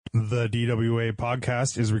The DWA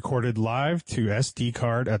podcast is recorded live to SD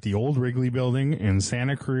card at the Old Wrigley Building in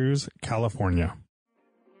Santa Cruz, California.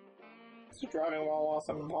 Driving While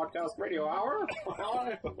Awesome Podcast Radio Hour.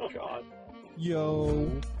 Oh, God.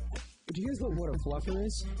 Yo. Do you guys know what a fluffer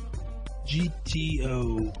is?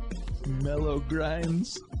 GTO. Mellow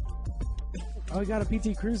grinds. Oh, I got a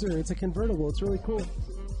PT Cruiser. It's a convertible. It's really cool.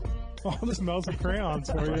 Oh, this smells of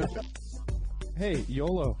crayons for you. Hey,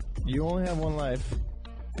 YOLO. You only have one life.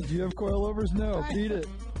 Do you have coilovers? No. Beat it.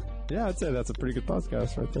 Yeah, I'd say that's a pretty good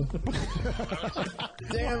podcast right there.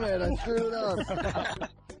 Damn it, I screwed it up.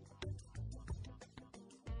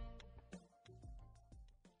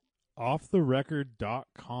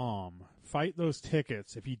 OffTheRecord.com. Fight those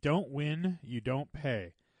tickets. If you don't win, you don't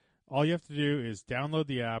pay. All you have to do is download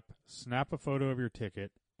the app, snap a photo of your ticket,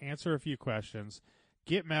 answer a few questions,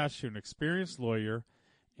 get matched to an experienced lawyer,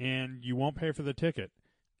 and you won't pay for the ticket.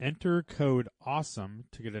 Enter code AWESOME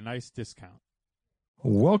to get a nice discount.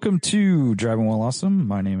 Welcome to Driving While Awesome.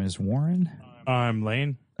 My name is Warren. I'm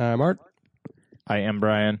Lane. I'm Art. I am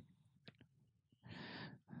Brian.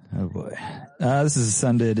 Oh boy. This is a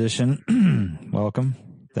Sunday edition. Welcome.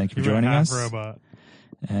 Thank you for joining us. Robot.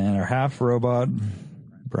 And our half robot,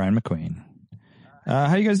 Brian McQueen.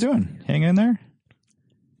 How you guys doing? Hanging in there?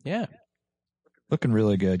 Yeah. Looking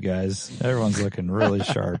really good, guys. Everyone's looking really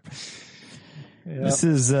sharp. Yep. This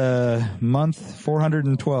is month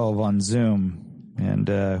 412 on Zoom,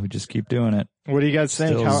 and we just keep doing it. What do you guys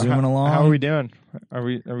think? Still zooming along? How are we doing? Are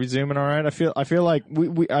we zooming all right? I feel like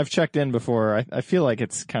I've checked in before. I feel like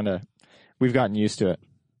it's kind of we've gotten used to it.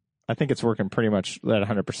 I think it's working pretty much at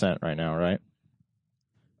 100% right now, right?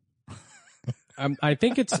 I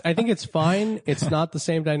think it's fine. It's not the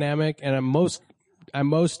same dynamic, and I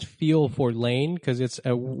most feel for Lane because it's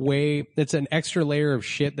an extra layer of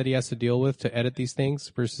shit that he has to deal with to edit these things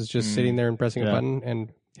versus just sitting there and pressing a button and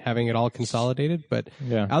having it all consolidated. But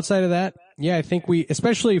outside of that, yeah, I think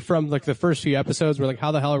especially from like the first few episodes, we're like,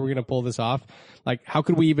 how the hell are we going to pull this off? Like, how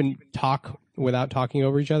could we even talk without talking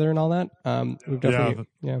over each other and all that? We've definitely,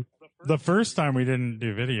 The first time we didn't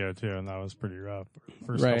do video too, and that was pretty rough.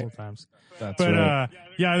 First couple of times. That's But right.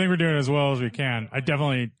 I think we're doing as well as we can.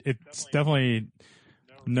 It's definitely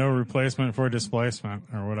no replacement for displacement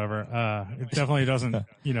or whatever. It definitely doesn't,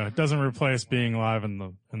 it doesn't replace being live in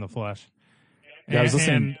the flesh. Yeah, I was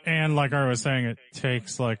listening. And like I was saying, it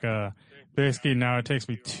takes basically now it takes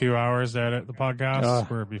me 2 hours to edit the podcast,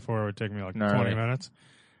 where before it would take me like 20 minutes.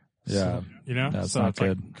 Yeah. So, That's so not it's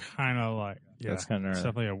good. kind of like, That's kind of it's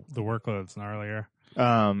definitely the workworkload's gnarlier.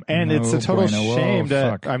 And No it's a total bueno. shame Whoa,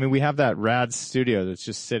 that fuck. I mean we have that rad studio that's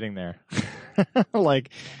just sitting there. Like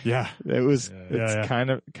it's kind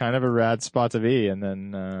of a rad spot to be, and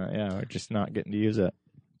then we're just not getting to use it.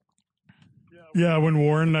 Yeah, when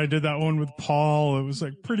Warren and I did that one with Paul, it was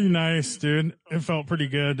like pretty nice, dude. It felt pretty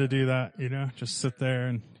good to do that, just sit there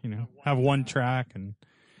and, have one track and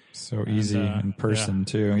So easy in person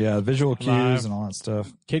too. Yeah, visual cues Live. and all that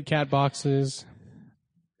stuff. Kit Kat boxes.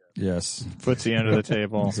 Yes, Footsie under the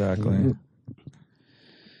table. exactly.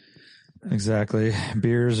 Exactly.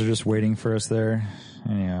 Beers are just waiting for us there.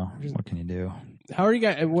 Anyhow, what can you do? How are you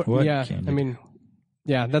guys? What Yeah, can you I mean,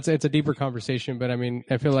 yeah, it's a deeper conversation, but I mean,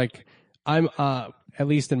 I feel like I'm at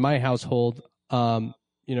least in my household, the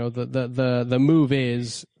move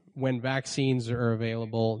is when vaccines are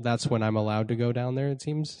available, that's when I'm allowed to go down there. It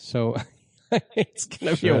seems so. It's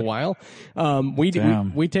gonna be a while. We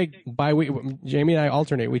take Jamie and I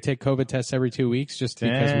alternate. We take COVID tests every 2 weeks just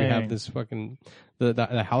because we have this fucking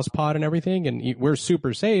the house pod and everything, and we're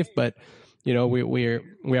super safe. But we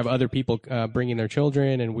have other people bringing their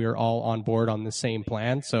children, and we're all on board on the same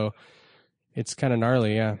plan. So it's kind of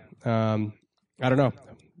gnarly. Yeah. I don't know.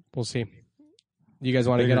 We'll see. You guys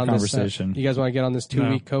want to get on conversation. this? You guys want to get on this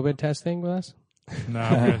 2-week COVID test thing with us? no,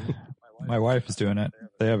 good. My wife is doing it.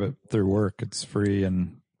 They have it through work. It's free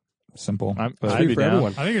and simple. I'd free be for down.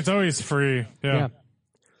 everyone. I think it's always free. Yeah.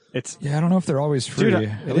 Yeah, I don't know if they're always free. Dude,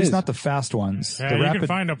 At least not the fast ones. Yeah, the you rapid, can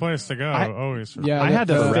find a place to go. Always. Yeah, I had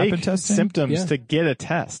to the fake rapid testing? symptoms to get a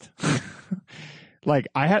test. Like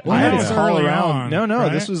I had Well, to that's call early around. on, No,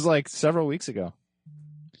 right? this was like several weeks ago.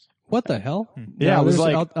 What the hell? Yeah, it was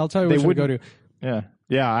like I'll tell you they what to go to.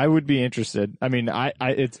 Yeah, I would be interested. I mean,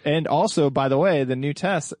 and also, by the way, the new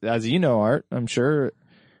test, as you know, Art, I'm sure,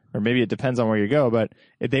 or maybe it depends on where you go, but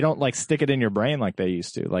they don't like stick it in your brain like they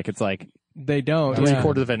used to. Like it's like They don't.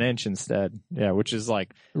 3/4 of an inch instead. Yeah, which is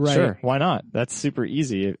like, sure, why not? That's super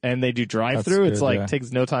easy. And they do drive through. It's like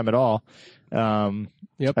takes no time at all.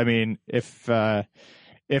 Yep. I mean, if that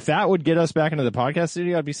would get us back into the podcast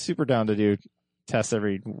studio, I'd be super down to do tests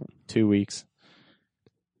every 2 weeks.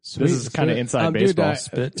 This is kind of inside Dude, baseball.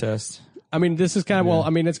 Spit test. I mean, this is kind of, well, I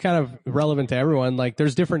mean, it's kind of relevant to everyone. Like,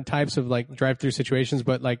 there's different types of like drive-through situations,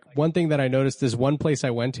 but like one thing that I noticed is one place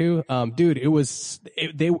I went to, dude,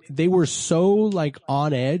 they were so like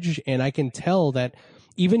on edge, and I can tell that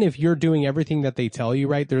even if you're doing everything that they tell you,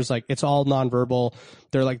 right, there's like, it's all nonverbal.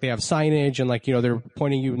 They're like, they have signage and like, you know, they're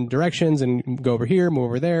pointing you in directions and go over here, move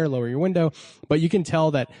over there, lower your window. But you can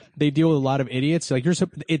tell that they deal with a lot of idiots. Like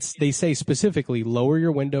they say specifically lower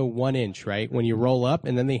your window 1 inch, right? When you roll up,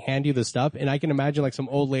 and then they hand you the stuff. And I can imagine like some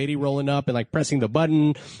old lady rolling up and like pressing the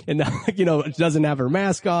button, and you know, doesn't have her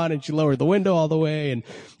mask on, and she lowered the window all the way, and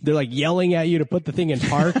they're like yelling at you to put the thing in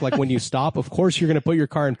park. Like when you stop, of course you're going to put your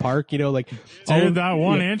car in park, you know, like. Dude, that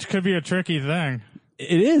 1 inch could be a tricky thing.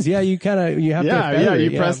 It is, yeah. You have to.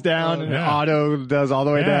 You press down and auto does all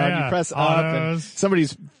the way down. yeah. You press Autos. up, and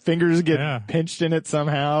somebody's fingers get pinched in it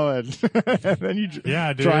somehow, and then you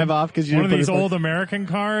drive off because you one of didn't these put it- old American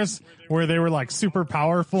cars where they were like super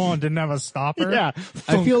powerful and didn't have a stopper. Yeah,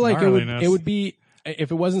 I feel like Gnarliness. it would be, if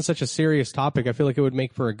it wasn't such a serious topic, I feel like it would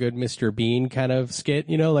make for a good Mr. Bean kind of skit,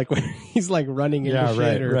 you know, like when he's like running into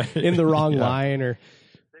shit or in the wrong line or.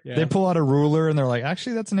 Yeah. They pull out a ruler and they're like,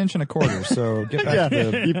 actually, that's 1.25 inches. So get back to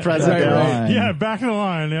the you press it Right, down. right. line. Yeah, back in the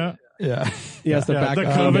line. Yeah, Yeah. He has to yeah. back The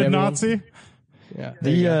up on COVID everyone. Nazi. Yeah.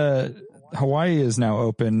 The Hawaii is now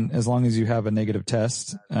open as long as you have a negative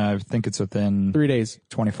test. I think it's within 3 days.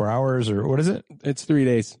 24 hours, or what is it? It's 3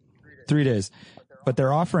 days. 3 days. But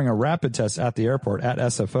they're offering a rapid test at the airport at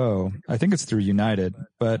SFO. I think it's through United,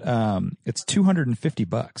 but it's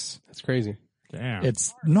 $250. That's crazy. Damn.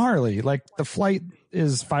 It's gnarly. Like the flight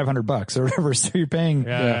is $500 or whatever, so you're paying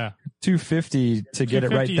yeah. $250 to get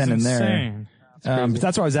it right 250 is then and there. insane. But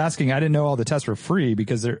that's why I was asking. I didn't know all the tests were free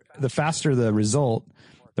because the faster the result,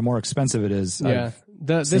 the more expensive it is. Yeah.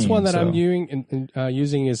 This seen, one that I'm so.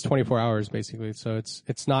 using is 24 hours basically. So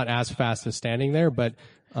it's not as fast as standing there, but,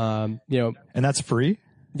 you know. And that's free?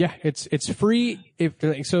 Yeah, it's free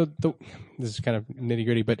this is kind of nitty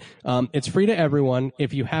gritty, but it's free to everyone.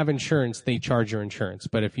 If you have insurance, they charge your insurance.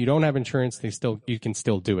 But if you don't have insurance, you can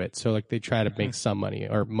still do it. So like they try to make some money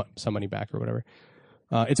or some money back or whatever.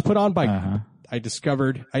 It's put on by. I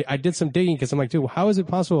discovered. I did some digging because I'm like, dude, how is it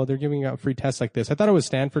possible they're giving out free tests like this? I thought it was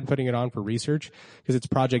Stanford putting it on for research because it's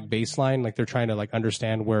Project Baseline. Like they're trying to like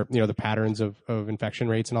understand where, you know, the patterns of infection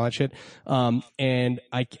rates and all that shit. And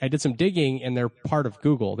I did some digging, and they're part of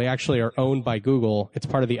Google. They actually are owned by Google. It's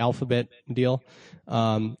part of the Alphabet deal.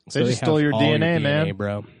 So They just stole your all DNA, man.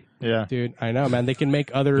 bro. Yeah, Dude, I know, man. They can make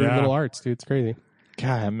other little arts, dude. It's crazy.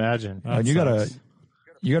 God, imagine. And you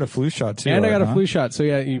got a flu shot too. And I got a huh? flu shot. So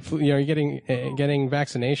yeah, you're getting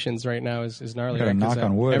vaccinations right now is gnarly. Gotta Right? 'Cause, knock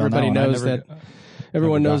on wood. Everybody on that one. knows that.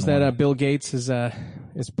 Everyone never knows gotten that Bill Gates is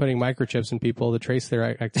putting microchips in people to trace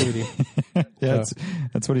their activity. Yeah,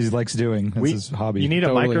 that's what he likes doing. That's his hobby. You need a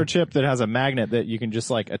Totally. microchip that has a magnet that you can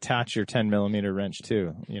just like attach your 10mm wrench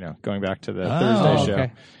to. You know, going back to the Oh, Thursday show.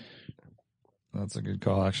 Okay. That's a good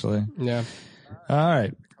call, actually. Yeah. All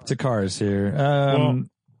right, to cars here.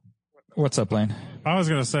 What's up, Lane? I was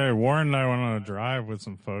gonna say, Warren and I went on a drive with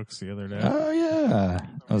some folks the other day. Oh yeah,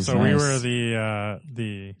 that was So nice. we were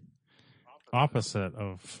the opposite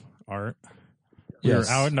of Art. We Yes.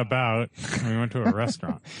 were out and about, and we went to a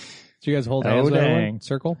restaurant. Did you guys hold Oh, hands with dang. everyone?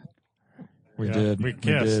 Circle? We Yeah, did. We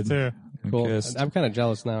kissed too. We Cool. kissed. I'm kind of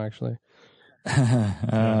jealous now, actually.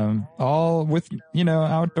 All with,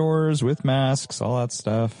 outdoors with masks, all that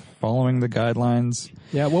stuff, following the guidelines.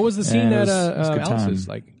 Yeah. What was the scene And it at was- it was a good Alice's?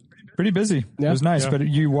 time. Like, Pretty busy. Yeah. It was nice, Yeah. but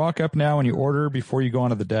you walk up now and you order before you go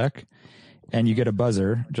onto the deck, and you get a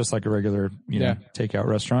buzzer, just like a regular, Yeah. takeout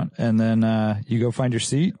restaurant. And then you go find your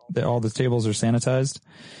seat. All the tables are sanitized.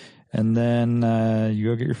 And then you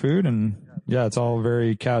go get your food, and yeah, it's all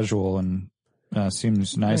very casual and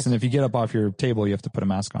seems nice. And if you get up off your table, you have to put a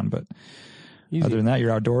mask on. But easy. other than that,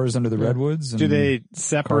 you're outdoors under the redwoods. And Do they cars are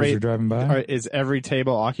separate? driving by? Or is every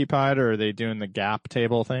table occupied, or are they doing the gap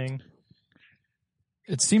table thing?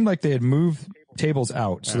 It seemed like they had moved tables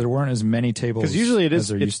out, so there weren't as many tables. Because usually as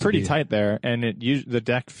there it's used to pretty be. tight there, and the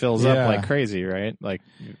deck fills Yeah. up like crazy, right? Like,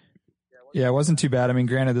 Yeah, it wasn't too bad. I mean,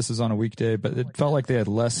 granted, this is on a weekday, but it felt like they had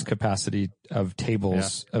less capacity of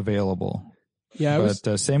tables available. Yeah.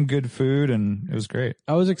 But same good food, and it was great.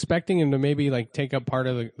 I was expecting him to maybe like take up part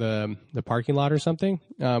of the parking lot or something.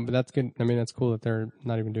 But that's good. I mean, that's cool that they're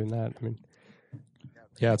not even doing that. I mean,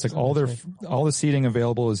 Yeah, it's like all the seating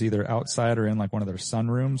available is either outside or in like one of their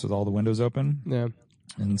sunrooms with all the windows open, yeah.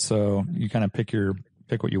 and so you kind of pick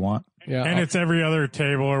what you want. Yeah. And it's every other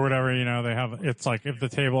table or whatever, they have, it's like if the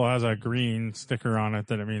table has a green sticker on it,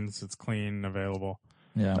 then it means it's clean and available.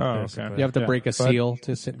 Yeah, oh, basically. okay. you have to break a seal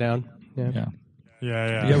to sit down. Yeah. yeah.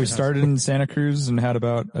 Yeah. We started in Santa Cruz and had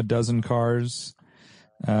about a dozen cars.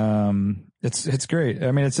 It's great.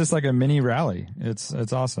 I mean, it's just like a mini rally. It's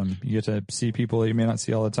awesome. You get to see people that you may not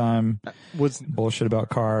see all the time. Bullshit about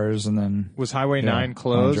cars, and then was Highway 9 on the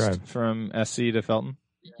closed drive. from SC to Felton?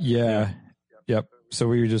 Yeah. Yep. So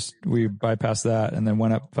we bypassed that and then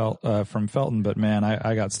went up from Felton. But man,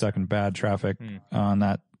 I got stuck in bad traffic on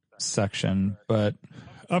that section. But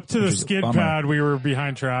up to the skid pad, we were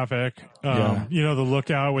behind traffic. You know, the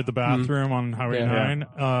lookout with the bathroom on Highway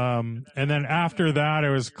 9. And then after that, it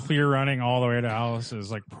was clear running all the way to Alice's,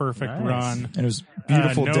 like perfect run. And it was a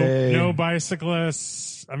beautiful day. No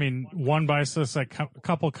bicyclists. I mean, one bicyclist, like a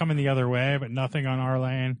couple coming the other way, but nothing on our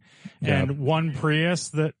lane. And one Prius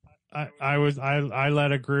that I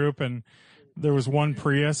led a group, and there was one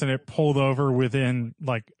Prius, and it pulled over within,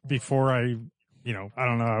 like, before I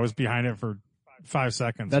don't know, I was behind it for 5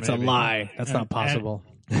 seconds. That's maybe. a lie. That's not possible.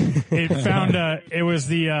 It found it was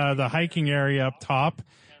the hiking area up top.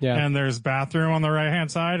 Yeah. And there's bathroom on the right hand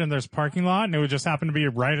side, and there's parking lot, and it would just happen to be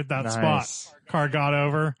right at that spot. Car got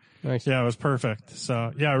over. Nice. Yeah, it was perfect.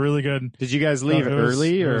 So yeah, really good. Did you guys leave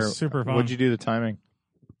early, or super fun? What'd you do the timing?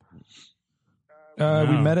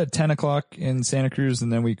 We met at 10 o'clock in Santa Cruz,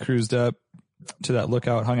 and then we cruised up to that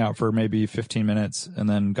lookout, hung out for maybe 15 minutes, and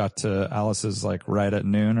then got to Alice's like right at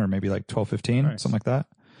noon, or maybe like 12:15, something like that.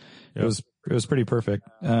 Yep. It was pretty perfect.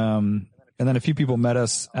 And then a few people met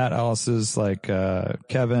us at Alice's, like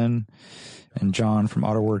Kevin and John from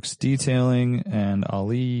AutoWorks Detailing, and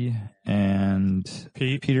Ali and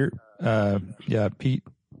Peter.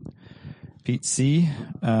 Pete C.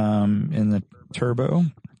 In the Turbo.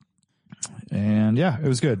 And yeah, it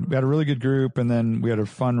was good. We had a really good group, and then we had a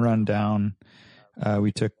fun run down.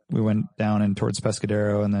 We went down and towards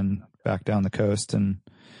Pescadero and then back down the coast, and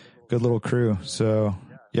good little crew. So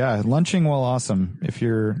yeah, lunching while awesome. If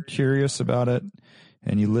you're curious about it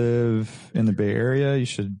and you live in the Bay Area, you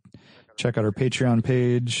should check out our Patreon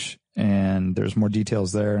page, and there's more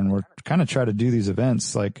details there. And we're kind of try to do these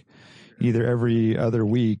events like either every other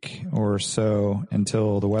week or so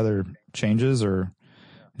until the weather changes, or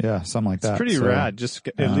something like that. It's pretty rad. Just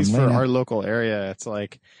at least for our local area, it's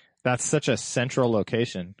like that's such a central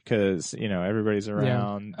location because everybody's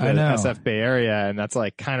around the SF Bay Area, and that's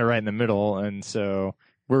like kind of right in the middle. And so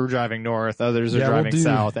we're driving north, others are driving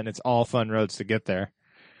south, and it's all fun roads to get there.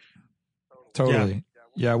 Totally.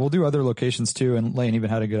 Yeah, we'll do other locations too. And Lane even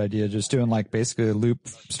had a good idea, just doing like basically a loop,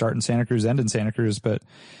 start in Santa Cruz, end in Santa Cruz, but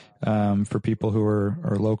for people who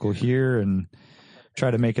are local here, and try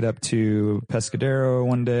to make it up to Pescadero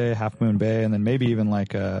one day, Half Moon Bay, and then maybe even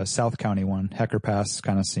like a South County one, Hecker Pass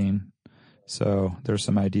kind of scene. So there's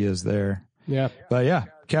some ideas there. Yeah. But yeah,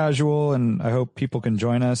 casual, and I hope people can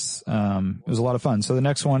join us. It was a lot of fun. So the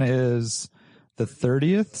next one is the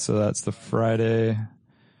 30th. So that's the Friday,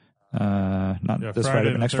 this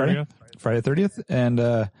Friday, but next Friday, Friday 30th. And,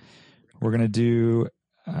 we're going to do,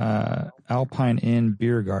 Alpine Inn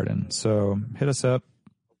Beer Garden. So hit us up.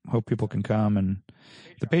 Hope people can come. And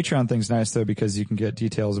the Patreon thing's nice though, because you can get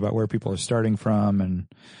details about where people are starting from and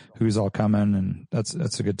who's all coming, and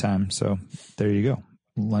that's a good time. So there you go.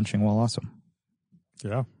 Lunching while awesome.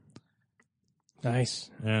 Yeah. Nice.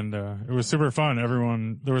 And it was super fun.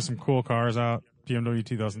 There was some cool cars out. BMW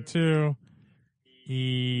 2002,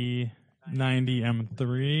 E90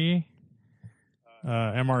 M3,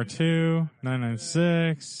 MR2,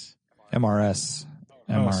 996. MRS.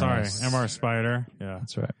 Oh, sorry. MR Spider. Yeah.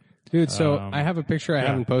 That's right. Dude, so I have a picture I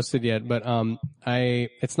haven't posted yet, but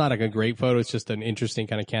it's not like a great photo. It's just an interesting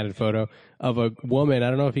kind of candid photo of a woman. I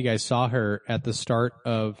don't know if you guys saw her at the start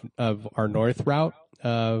of our north route,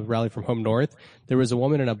 Rally from Home North. There was a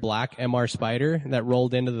woman in a black MR Spider that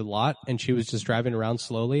rolled into the lot, and she was just driving around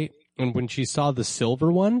slowly. And when she saw the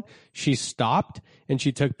silver one, she stopped and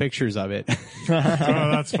she took pictures of it. Oh,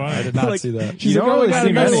 that's funny. I did not see that. You don't really see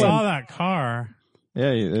I many. saw that car.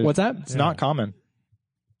 Yeah. What's that? It's not common.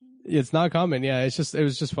 It's not common. Yeah. It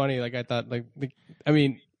was just funny. Like I thought, out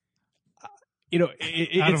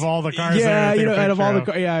of all the cars, out of all the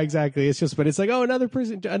cars, yeah, exactly. It's just, but it's like, oh, another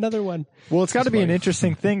person, another one. Well, it's got to be an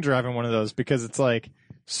interesting thing driving one of those, because it's like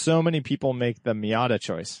so many people make the Miata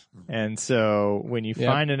choice, and so when you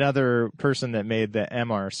find another person that made the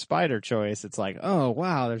MR Spider choice, it's like, oh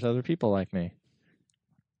wow, there's other people like me.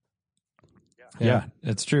 Yeah,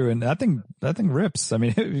 it's true, and that thing rips. I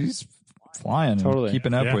mean, he's flying, totally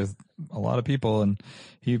keeping up with a lot of people, and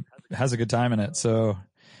he has a good time in it. So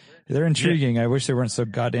They're intriguing. I wish they weren't so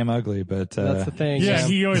goddamn ugly, but That's the thing. Yeah,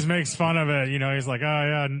 he always makes fun of it. You know, he's like, oh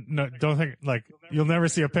yeah, no, don't think, like, you'll never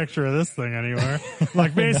see a picture of this thing anywhere.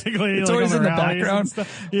 Like, basically, it's like, always on in the rallies and background.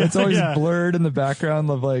 stuff. Yeah, It's always yeah. blurred in the background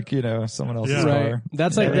of, like, you know, someone else's Yeah. car. Right.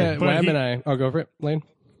 That's like Yeah. the But Wham he- and I. I'll go for it, Lane.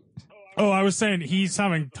 Oh, I was saying he's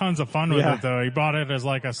having tons of fun with Yeah. it though. He bought it as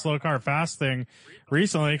like a slow car fast thing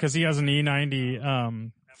recently because he has an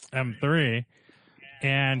E90 M3,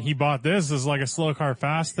 and he bought this as like a slow car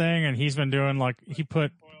fast thing, and he's been doing like he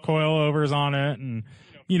put coilovers on it and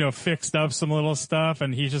you know fixed up some little stuff,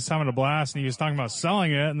 and he's just having a blast. And he was talking about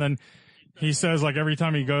selling it, and then he says like every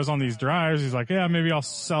time he goes on these drives, he's like, yeah, maybe I'll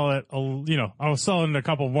sell it. I'll sell it in a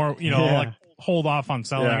couple more. You know, Yeah. like hold off on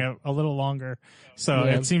selling Yeah. it a little longer. So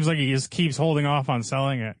Yeah. it seems like he just keeps holding off on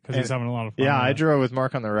selling it because he's having a lot of fun. Yeah, with I it. drove with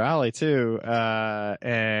Mark on the rally too,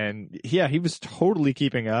 and yeah, he was totally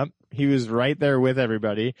keeping up. He was right there with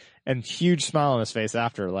everybody, and huge smile on his face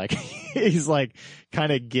after. Like he's like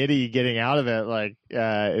kind of giddy getting out of it. Like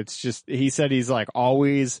it's just he said he's like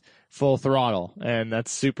always full throttle, and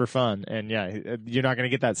that's super fun. And yeah, you're not going to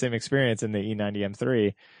get that same experience in the E90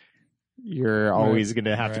 M3. You're always going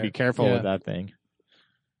to have to be careful Yeah. with that thing.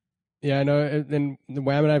 Yeah, I know. And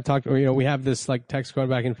Wham and I have talked. You know, we have this like text going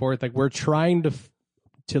back and forth. Like we're trying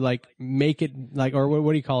to like make it like, or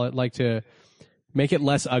what do you call it? Like to make it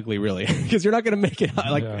less ugly, really, because you're not going to make it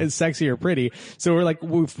like as sexy or pretty. So we're like,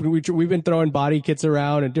 we've been throwing body kits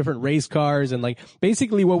around and different race cars, and like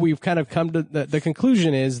basically what we've kind of come to the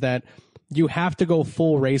conclusion is that you have to go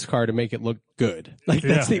full race car to make it look good. Like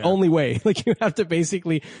that's the only way. Like you have to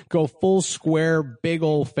basically go full square, big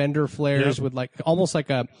old fender flares with like almost like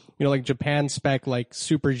a, you know, like Japan spec, like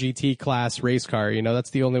super GT class race car. You know,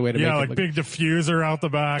 that's the only way to make like it look big diffuser out the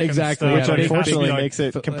back. Exactly, And yeah, stuff. Which big- unfortunately Like, makes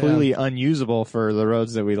it yeah. completely unusable for the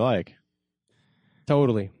roads that we like.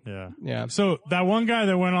 totally. yeah. Yeah. So that one guy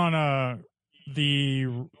that went on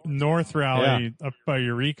the North Rally up by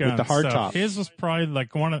Eureka With the and hard stuff, top. his was probably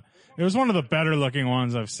like one of the better looking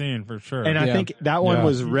ones I've seen for sure. And I Yeah. think that one Yeah.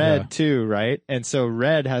 was red Yeah. too, right? And so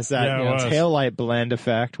red has that Yeah, it was. taillight blend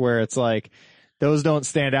effect where it's like those don't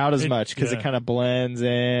stand out as much because it yeah. kind of blends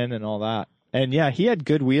in and all that. And yeah, he had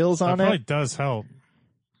good wheels that on probably it. does help.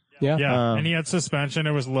 Yeah. Yeah, and he had suspension.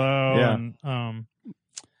 It was low. Yeah. And,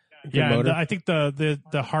 Good yeah, and motor. I think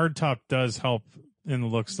the hard top does help in the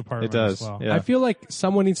looks department It does. as well. Yeah. I feel like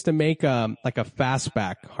someone needs to make like a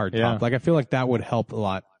fastback hardtop. Yeah. Like I feel like that would help a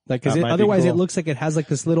lot. Like because That might be otherwise it cool. looks like it has like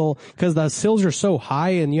this little, because the sills are so high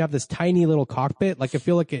and you have this tiny little cockpit. Like I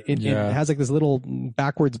feel like it has like this little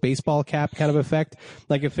backwards baseball cap kind of effect.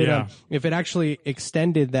 Like if it actually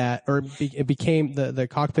extended that, or it became the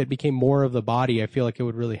cockpit became more of the body, I feel like it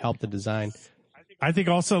would really help the design. I think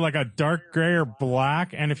also like a dark gray or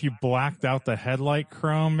black, and if you blacked out the headlight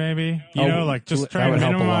chrome, maybe like just that try would to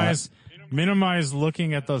help a lot. minimize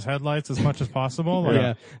looking at those headlights as much as possible. Like,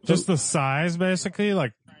 Yeah. just the size, basically,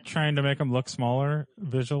 like trying to make them look smaller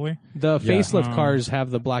visually. The facelift cars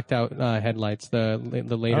have the blacked out headlights, the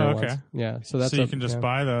later Oh, okay. ones. Yeah, so that's So you can just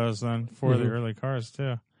buy those then for the early cars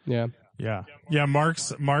too. Yeah. Yeah.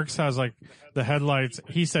 Mark's has like the headlights.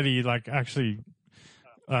 He said he like actually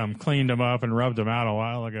cleaned them up and rubbed them out a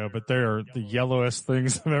while ago, but they're the yellowest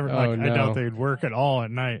things I've ever. Oh, I no. doubt they'd work at all at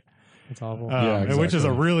night. It's awful. Which is a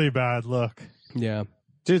exactly. really bad look. Yeah.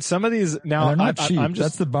 Dude, some of these now And they're not cheap. I'm just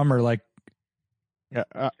That's the bummer. Like, yeah,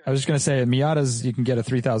 I was just going to say, Miatas, you can get a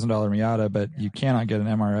 $3,000 Miata, but you cannot get an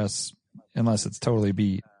MRS unless it's totally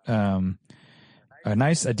beat.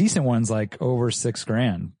 A decent one's like over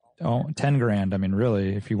 $6,000. Oh, 10 grand. I mean,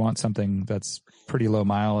 really, if you want something that's pretty low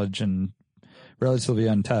mileage and relatively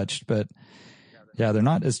untouched, but yeah, they're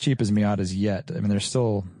not as cheap as Miatas yet. I mean, they're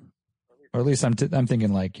still, or at least I'm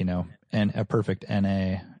thinking like, and a perfect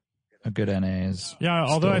NA, a good NA is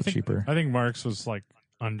Although still I think cheaper. I think Mark's was like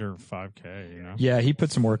under 5K. Yeah, he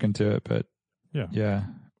put some work into it, but yeah.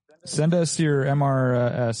 Send us your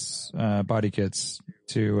MRS body kits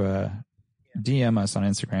to DM us on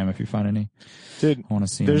Instagram if you find any. dude. I want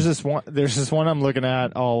to see There's them. this one I'm looking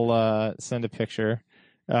at. I'll send a picture.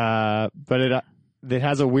 But it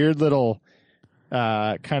has a weird little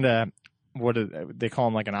kind of they call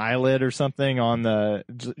them, like an eyelid or something on the,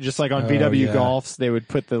 just like on VW yeah. Golfs, they would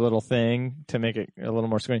put the little thing to make it a little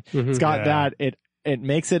more squinty. It's got that. It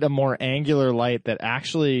makes it a more angular light that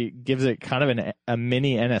actually gives it kind of a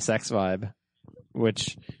mini NSX vibe,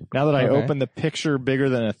 which now that I open the picture bigger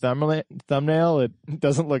than a thumbnail, it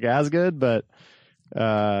doesn't look as good, but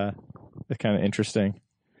it's kind of interesting.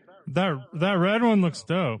 That red one looks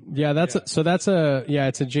dope. Yeah, it's a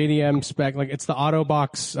JDM spec. Like it's the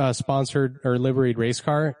Autobox sponsored or liveried race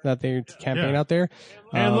car that they campaign out there.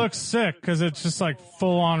 And it looks sick because it's just like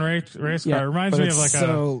full on race car. It reminds But me it's of like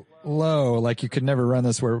so low, like you could never run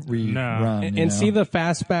this where we run. And you know? see the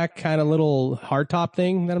fastback kind of little hardtop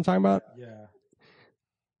thing that I'm talking about?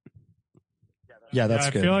 Yeah, that's I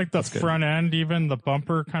good. feel like the That's good. front end, even the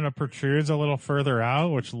bumper kind of protrudes a little further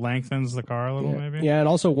out, which lengthens the car a little maybe. Yeah, and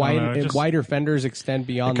also know, just- wider fenders extend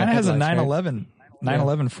beyond It kind the of has a headlights, right?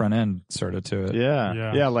 911 front end sort of to it.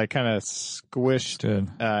 Yeah, like kind of squished Good.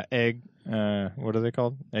 egg. What are they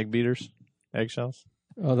called? Egg beaters, eggshells,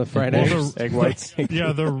 Oh, the fried Well, eggs. egg whites.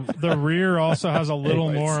 Yeah, the rear also has a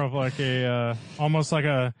little more of like a almost like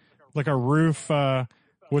a roof.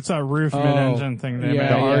 What's that roof mid-engine thing? They yeah, made?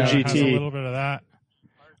 yeah. It has a RGT. little bit of that.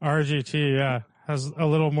 RGT, yeah, has a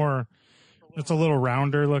little more. It's a little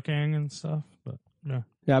rounder looking and stuff, but yeah.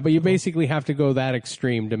 Yeah, but you basically have to go that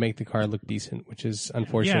extreme to make the car look decent, which is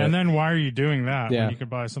unfortunate. Yeah, and then why are you doing that Yeah. when you could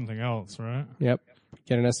buy something else, right? Yep.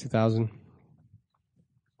 Get an S2000.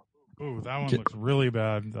 Ooh, that one looks really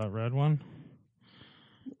bad. That red one.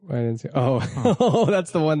 I didn't see. Oh,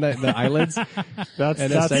 that's the one that the eyelids. That's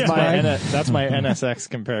NSX my bag? that's my NSX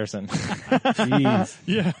comparison. Jeez.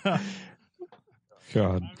 Yeah,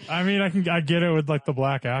 God. I mean, I get it with like the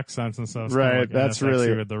black accents and stuff. It's Right, kinda like that's NSX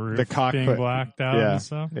really with the roof the cockpit being blacked out yeah, and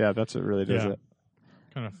stuff. yeah, that's what really does Yeah. it.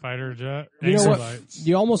 Kind of fighter jet. You know Angle what? lights.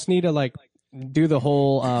 You almost need to like do the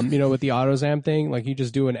whole, with the AutoZam thing. Like you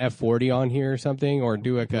just do an F40 on here or something, or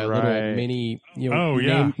do like a little Right. mini. Oh,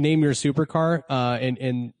 yeah. Name your supercar,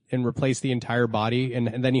 and replace the entire body,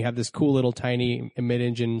 and then you have this cool little tiny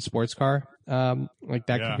mid-engine sports car. Like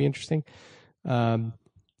that Yeah. could be interesting.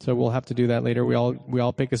 So we'll have to do that later. We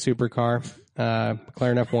all pick a supercar,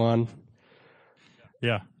 McLaren F1.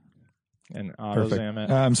 Yeah. And Perfect.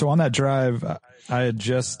 AutoZam it. So on that drive, I had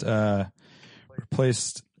just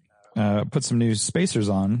replaced, put some new spacers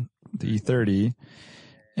on the E30,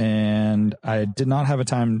 and I did not have a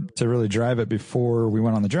time to really drive it before we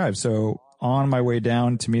went on the drive. So on my way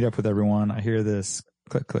down to meet up with everyone, I hear this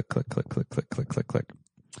click, click, click, click, click, click, click, click, click.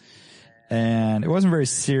 And it wasn't very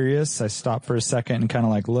serious. I stopped for a second and kind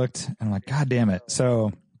of like looked and I'm like, God damn it.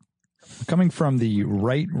 So coming from the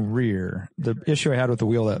right rear, the issue I had with the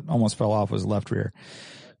wheel that almost fell off was left rear.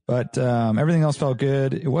 But everything else felt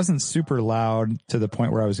good. It wasn't super loud to the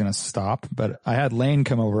point where I was going to stop, but I had Lane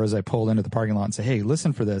come over as I pulled into the parking lot and say, hey,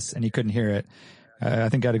 listen for this. And he couldn't hear it. I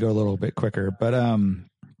think I had to go a little bit quicker, but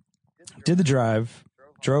did the drive,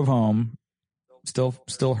 drove home,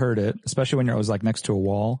 still heard it, especially when I was like next to a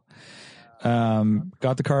wall.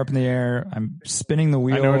 Got the car up in the air. I'm spinning the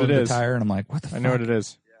wheel of the tire and I'm like, what the fuck? I know what it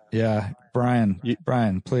is. Yeah. Brian,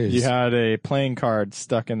 please. You had a playing card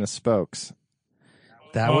stuck in the spokes.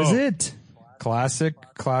 That was it. Classic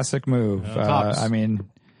move. Tops. I mean,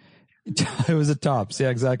 it was a tops. Yeah,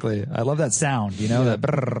 exactly. I love that sound, that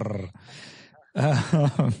brrr.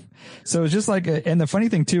 So it's just like, and the funny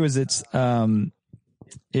thing too is it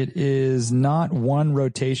is not one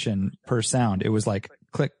rotation per sound. It was like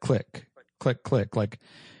click, click, click, click, like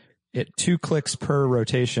 2 clicks per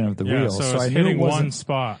rotation of the Yeah, wheel. so it's I knew hitting it wasn't one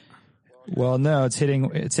spot. Well, no, it's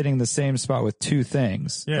hitting the same spot with 2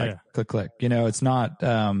 things. Yeah, like, yeah. click, click. It's not.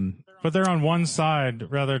 But they're on one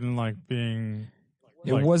side rather than like being.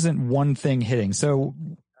 It like, wasn't one thing hitting. So,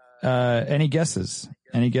 any guesses?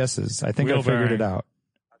 I think I Wheel figured bearing. it out.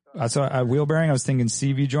 I saw wheel bearing. I was thinking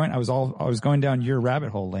CV joint. I was going down your rabbit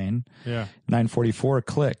hole lane. Yeah. 944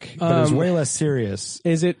 click, but it was way less serious.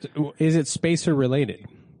 Is it spacer related?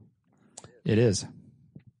 It is.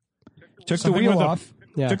 Took Something the wheel with a- off.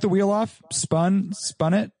 Yeah. Took the wheel off. Spun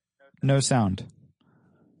it. No sound.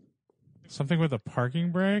 Something with a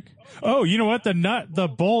parking brake? Oh, you know what?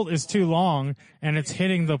 The bolt is too long and it's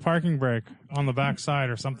hitting the parking brake on the back side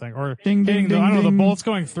or something. Or Ding, hitting ding, I don't know, ding. the bolt's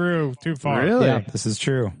going through too far. Really? Yeah. This is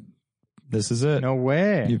true. This is it. No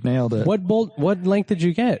way. You've nailed it. What length did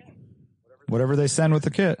you get? Whatever they send with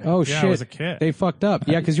the kit. Oh Yeah, shit! it was a kit. They fucked up.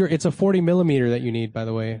 Yeah, because it's a 40 millimeter that you need. By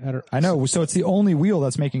the way, I know. So it's the only wheel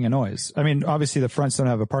that's making a noise. I mean, obviously the fronts don't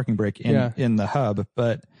have a parking brake in the hub,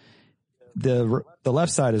 but the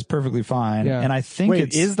left side is perfectly fine. Yeah. And I think Wait,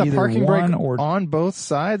 it's is the either parking brake one or on both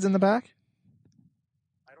sides in the back?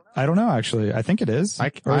 I don't know actually. I think it is.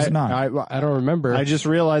 Or is it not? I don't remember. I just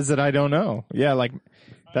realized that I don't know. Yeah, like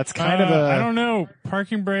that's kind of a. I don't know.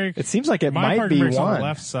 Parking brake. It seems like it my might parking be brake's on one. the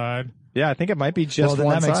left side. Yeah, I think it might be just well, then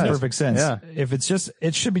one that makes side. perfect sense. Yeah. If it's just,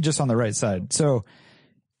 it should be just on the right side. So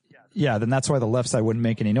yeah, then that's why the left side wouldn't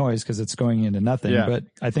make any noise because it's going into nothing. Yeah. But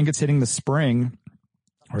I think it's hitting the spring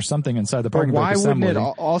or something inside the But parking why brake wouldn't assembly.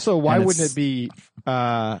 it? Also, why And wouldn't it's- it be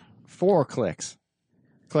 4 clicks.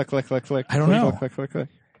 Click, click, click, click. I don't click, know. Click, click, click, click.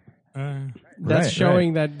 That's Right,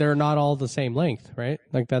 showing that they're not all the same length, right?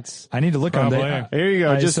 Like that's I need to look Probably. on Here you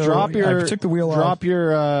go. Just drop your I took the wheel drop off.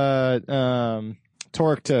 your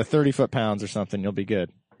torque to 30 foot-pounds or something. You'll be good.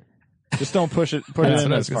 Just don't push it. Put it That's in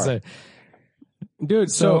what I as was gonna far. say.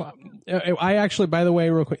 dude. So I actually, by the way,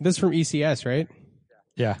 real quick, this is from ECS, right?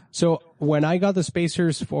 Yeah. So when I got the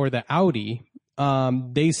spacers for the Audi,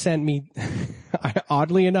 they sent me,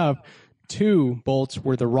 oddly enough, 2 bolts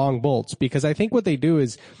were the wrong bolts, because I think what they do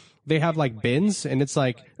is they have like bins, and it's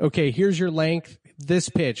like, okay, here's your length, this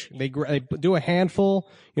pitch. They do a handful,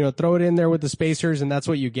 throw it in there with the spacers, and that's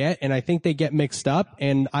what you get. And I think they get mixed up.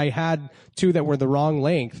 And I had 2 that were the wrong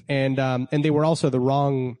length, and they were also the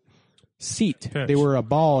wrong seat. Pitch. They were a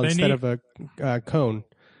ball They instead need- of a cone.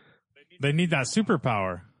 They need that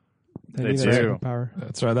superpower. They They need that do. superpower.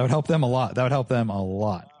 That's right. That would help them a lot.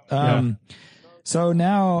 So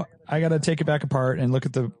now I got to take it back apart and look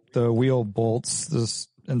at the wheel bolts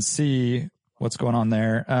and see what's going on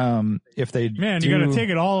there. If they Man, you got to take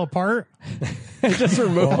it all apart. Just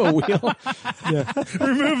remove a wheel.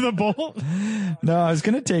 Remove the bolt. No, I was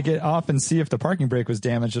going to take it off and see if the parking brake was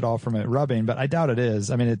damaged at all from it rubbing, but I doubt it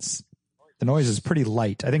is. I mean, the noise is pretty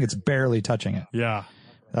light. I think it's barely touching it. Yeah.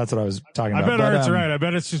 That's what I was talking I about. bet But, Art's right. I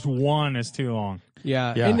bet it's just one is too long.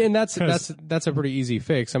 Yeah, Yeah. and that's 'Cause- that's a pretty easy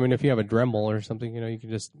fix. I mean, if you have a Dremel or something, you can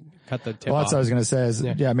just cut the tip Well, off. that's what I was going to say is,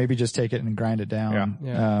 Yeah. yeah, maybe just take it and grind it down.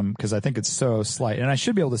 Yeah. Cause I think it's so slight, and I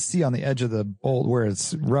should be able to see on the edge of the bolt where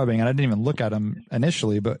it's rubbing. And I didn't even look at them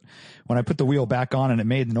initially, but when I put the wheel back on and it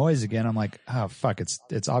made noise again, I'm like, oh fuck,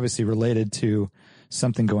 it's obviously related to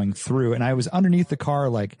something going through. And I was underneath the car,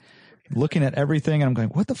 like looking at everything, and I'm going,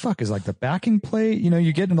 what the fuck is like the backing plate?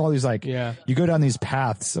 You get into all these like, Yeah. you go down these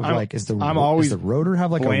paths of like, I'm does always the rotor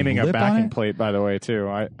have like Blaming a a lip on backing it? plate, by the way, too.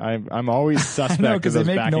 I'm always suspect 'cause of they those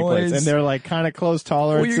make backing plates, noise. and they're like kind of close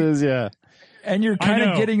tolerances. Yeah. And you're I kind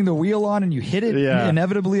know. of getting the wheel on, and you hit it Yeah.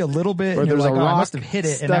 inevitably a little bit, Or and you're there's like, a oh, I rock must have hit it,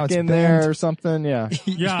 stuck and now it's in bent. there or something. Yeah.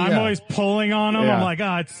 Yeah, I'm always pulling on them. Yeah. I'm like,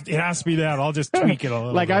 it has to be that. I'll just tweak it a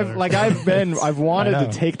little. Like bit. I've wanted I to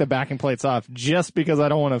know. take the backing plates off just because I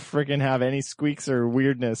don't want to freaking have any squeaks or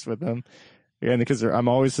weirdness with them. And because I'm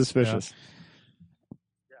always suspicious.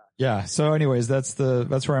 Yeah. So, anyways, that's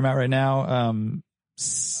where I'm at right now.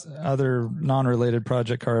 Other non-related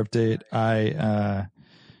project car update. I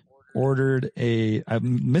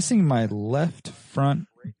I'm missing my left front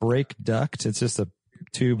brake duct. It's just a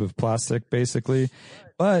tube of plastic, basically,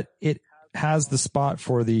 but it has the spot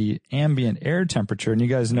for the ambient air temperature. And you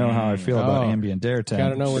guys know how I feel about Oh. ambient air temp.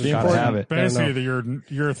 Gotta know where the Gotta important- have it. basically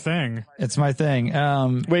your thing. It's my thing. Wait,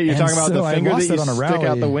 you're and talking about so the I finger lost that you it on a stick out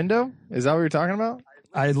rally. the window? Is that what you're talking about?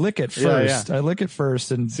 I lick it Yeah, first. yeah. I lick it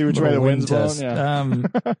first and See which way little the wind's wind blowing,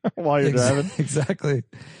 test. yeah. While you're driving. Exactly.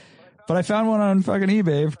 But I found one on fucking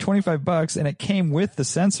eBay for $25 and it came with the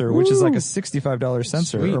sensor, which is like a $65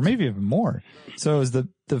 sensor Sweet. or maybe even more. So it was the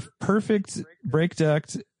perfect brake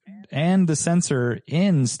duct and the sensor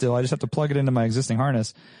in still. I just have to plug it into my existing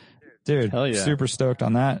harness. Dude, Hell yeah. super stoked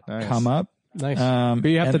on that. Nice. Come up. Nice. Um, But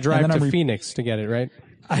you have to and drive then to I'm Phoenix to get it, right?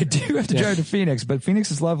 I do have to drive to Phoenix, but Phoenix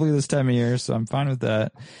is lovely this time of year, so I'm fine with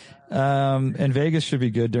that. And Vegas should be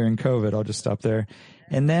good during COVID. I'll just stop there.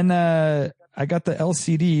 And then, I got the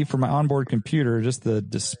LCD for my onboard computer, just the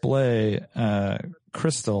display,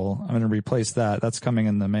 crystal. I'm going to replace that. That's coming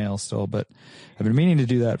in the mail still, but I've been meaning to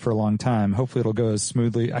do that for a long time. Hopefully it'll go as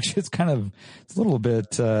smoothly. Actually, it's a little bit,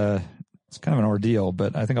 it's kind of an ordeal,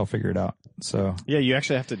 but I think I'll figure it out. So Yeah, you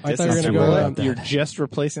actually have to I thought you were distance gonna it. go, You're just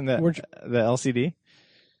replacing the LCD?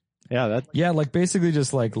 Yeah, that yeah, like basically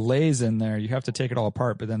just like lays in there. You have to take it all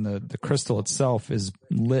apart, but then the crystal itself is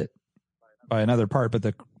lit by another part, but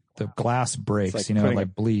the glass breaks, like it putting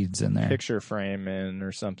like bleeds in there. picture frame in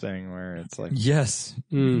or something where it's like Yes,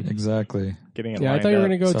 exactly. getting it Yeah, I lined thought you were up.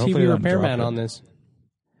 going to go So hopefully TV I don't repairman drop it. on this.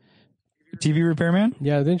 TV repairman?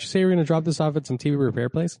 Yeah, didn't you say you were going to drop this off at some TV repair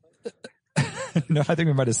place? No, I think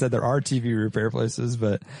we might have said there are TV repair places,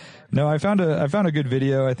 but no, I found a good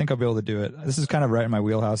video. I think I'll be able to do it. This is kind of right in my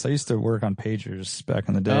wheelhouse. I used to work on pagers back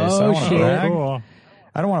in the day, so I don't want to shit. brag. Cool.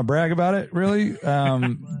 I don't want to brag about it really.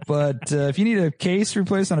 But if you need a case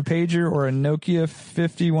replaced on a pager or a Nokia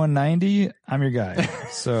 5190, I'm your guy.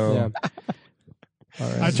 So Yeah.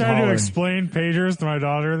 I tried to explain pagers to my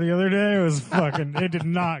daughter the other day. It was fucking. It did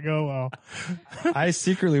not go well. I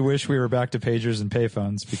secretly wish we were back to pagers and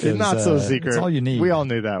payphones because It's not so secret. It's all you need. We all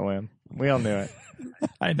knew that, Wim. We all knew it.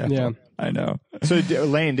 I know. Yeah. I know. So,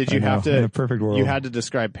 Lane, did you I know. have In to? a perfect world. You had to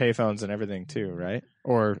describe payphones and everything too, right?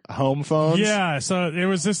 Or home phones? Yeah, so it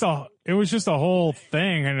was it was just a whole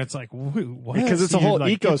thing, and it's like, what? Because it's a You'd, whole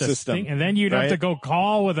like, get this ecosystem, thing, and then you'd right? have to go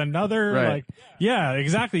call with another, Right. like, yeah,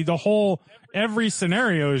 exactly. Every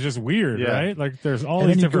scenario is just weird, Yeah. right? Like, there's all And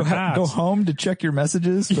these then you different paths. go home to check your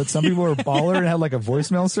messages, but some people are baller and had like a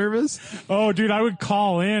voicemail service. Oh, dude, I would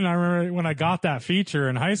call in. I remember when I got that feature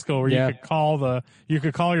in high school where Yeah. you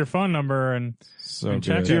could call your phone number and So and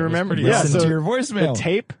check good. it. Do you It was remember? pretty Yeah, awesome. Listen so to your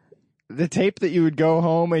voicemail. the tape that you would go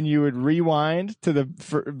home and you would rewind to the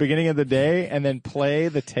beginning of the day and then play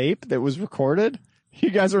the tape that was recorded. You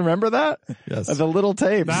guys remember that? Yes. The little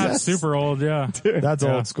tapes. That's super old, yeah. That's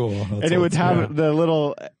Yeah. old school. That's And it old would school. have the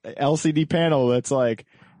little LCD panel that's like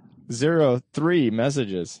 03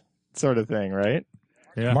 messages sort of thing, right?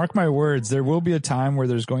 Yeah. Mark my words, there will be a time where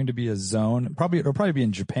there's going to be a zone. It'll probably be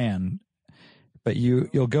in Japan, but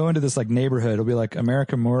you'll go into this like neighborhood. It'll be like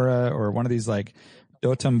Amerikamura or one of these like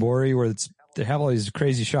Dotonbori where they have all these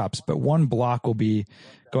crazy shops, but one block will be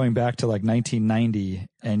going back to like 1990,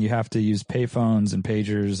 and you have to use payphones and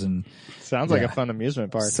pagers and Sounds like Yeah. a fun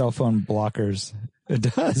amusement park. cell phone blockers. It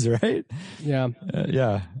does, right? Yeah.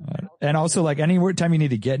 Yeah. And also like anywhere time you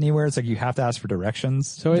need to get anywhere, it's like you have to ask for directions.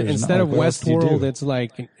 So There's instead not- of like, what else do you Westworld, do? it's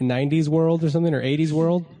like 90s World or something, or 80s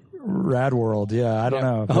World. Rad World. Yeah. I don't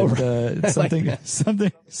Yeah. know. Oh, But,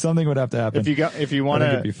 something would have to happen. If you want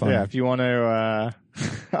it'd to, be fun. yeah, if you want to,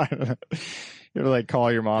 I don't know, you have to like call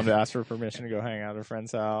your mom to ask for permission to go hang out at a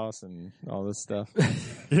friend's house and all this stuff.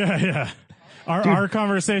 Yeah. Our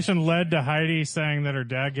conversation led to Heidi saying that her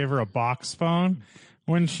dad gave her a box phone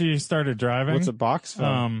when she started driving. What's a box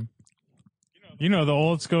phone? You know, the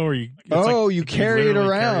old school where you You carry it literally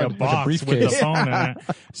around. carry a Like a box with the briefcase. phone in it.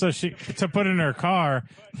 So to put in her car,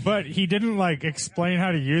 but he didn't like explain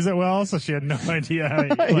how to use it well, so she had no idea how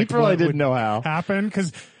He probably what didn't would know how. happen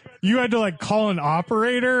because you had to like call an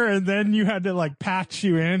operator and then you had to like patch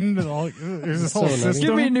you in. There's this whole nutty. system.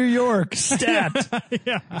 Give me New York stat.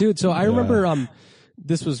 Yeah. Dude, so I remember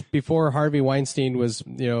this was before Harvey Weinstein was,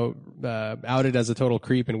 outed as a total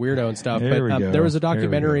creep and weirdo and stuff. There we but go. there was a There we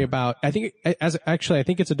documentary go. about, I think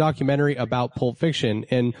it's a documentary about Pulp Fiction,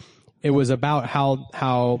 and it was about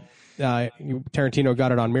how Tarantino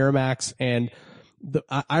got it on Miramax, and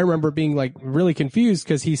I remember being like really confused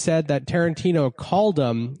because he said that Tarantino called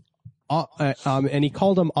him, and he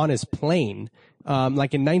called him on his plane,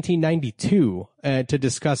 like in 1992, to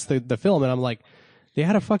discuss the film, and I'm like, they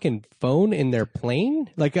had a fucking phone in their plane,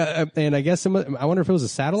 like, and I guess I wonder if it was a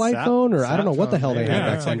satellite phone or I don't know what the hell they had Yeah,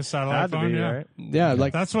 back it's like then. a satellite Had to phone. be, Yeah. right? Yeah,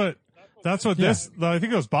 like That's what this. I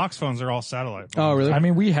think those box phones are all satellite. oh really? I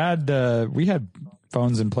mean, we had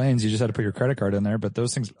phones and planes. You just had to put your credit card in there, but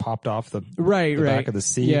those things popped off the Right, the right. back of the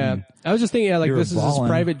seat. Yeah, and I was just thinking, like you were this is his balling.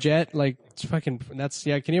 private jet. Like it's fucking. That's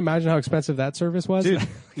yeah. Can you imagine how expensive that service was? Dude,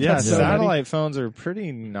 yeah, That's so nutty. satellite phones are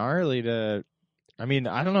pretty gnarly to. I mean,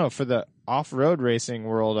 I don't know, for the off-road racing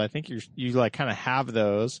world, I think you like kind of have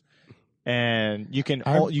those, and you can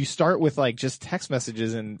you start with like just text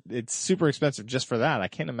messages, and it's super expensive just for that. I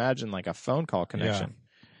can't imagine like a phone call connection.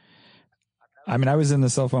 I mean, I was in the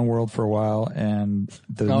cell phone world for a while, and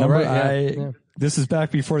the Oh, number right, yeah. this is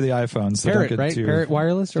back before the iPhone, so Parrot, don't get right? too Parrot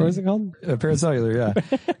Wireless, or what is it called? Parrot Cellular, yeah.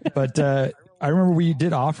 But I remember we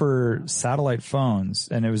did offer satellite phones,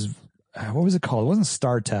 and it was what was it called? It wasn't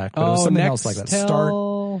StarTAC, but it was something else like that.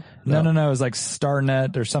 Nextel? No, it was like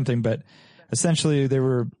StarNet or something. But essentially, they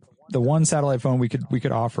were the one satellite phone we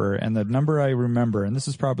could offer, and the number I remember, and this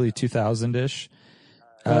is probably 2000-ish,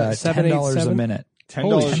 $10 a 787? minute. $10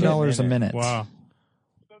 $10 a minute. Wow.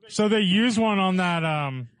 So they use one on that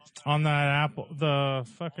Apple, the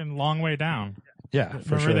fucking long way down. Yeah, for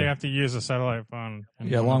Remember sure. they have to use a satellite phone. in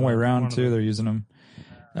Yeah, one long of way the- round one of too. the- They're using them.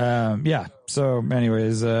 Yeah. So,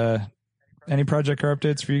 anyways, any project car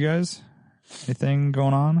updates for you guys? Anything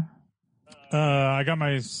going on? I got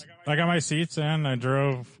my seats in. I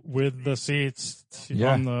drove with the seats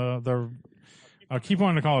on the. I keep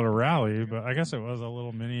wanting to call it a rally, but I guess it was a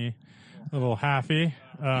little halfy.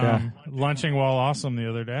 Lunching while awesome the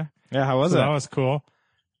other day. Yeah, how was So it? that was cool.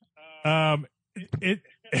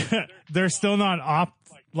 They're still not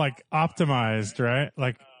optimized, right?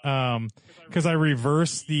 Like, cause I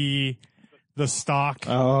reversed the stock.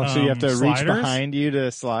 Oh, so you have to reach sliders. behind you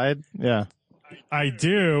to slide? Yeah. I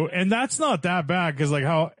do. And that's not that bad. Cause like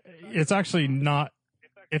it's actually not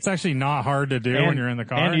hard to do when you're in the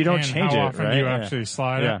car. and you don't change how it, often right? do you Yeah. actually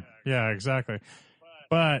slide Yeah. it? Yeah, exactly.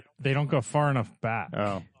 But they don't go far enough back.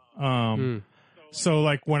 Oh. So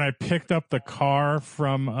like when I picked up the car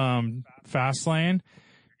from Fastlane,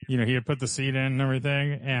 he had put the seat in and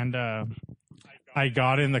everything, and I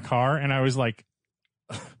got in the car and I was like,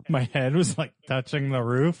 my head was like touching the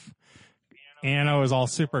roof, and I was all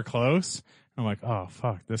super close, I'm like, oh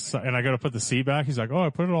fuck this, and I got to put the seat back. He's like, oh, I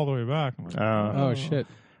put it all the way back. I'm like, Oh shit.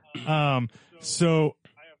 So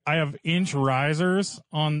I have inch risers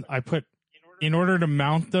on. In order to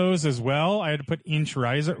mount those as well, I had to put inch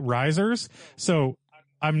risers. So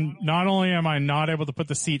not only am I not able to put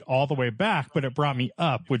the seat all the way back, but it brought me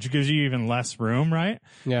up, which gives you even less room, right?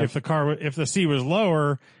 Yeah. If the seat was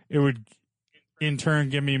lower, it would in turn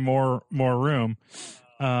give me more room.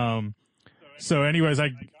 So anyways,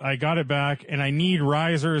 I got it back, and I need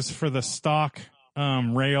risers for the stock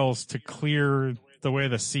rails to clear the way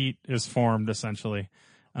the seat is formed, essentially.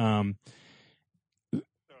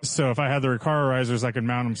 So if I had the Recaro risers, I could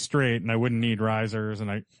mount them straight, and I wouldn't need risers.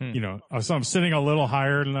 And so I'm sitting a little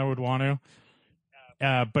higher than I would want to.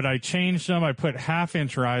 But I changed them. I put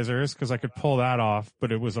 1/2-inch risers because I could pull that off,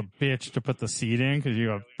 but it was a bitch to put the seat in because you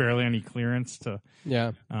have barely any clearance to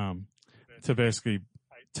basically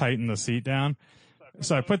tighten the seat down.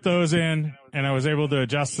 So I put those in, and I was able to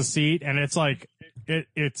adjust the seat, and it's like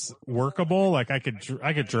it's workable. Like I could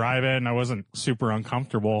drive it, and I wasn't super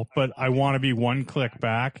uncomfortable. But I want to be one click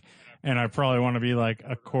back, and I probably want to be like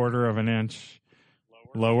 1/4 of an inch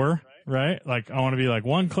lower, right? Like I want to be like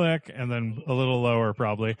one click and then a little lower,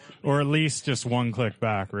 probably, or at least just one click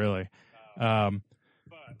back, really.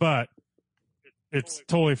 But it's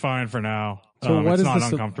totally fine for now. So it's not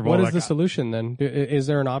uncomfortable. What is the solution then? Is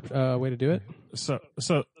there an way to do it? So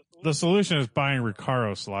the solution is buying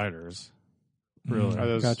Recaro sliders. Really? Are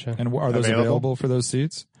those Gotcha. And are those available for those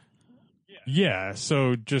seats? Yeah.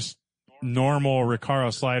 So just normal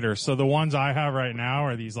Recaro sliders. So the ones I have right now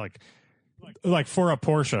are these like for a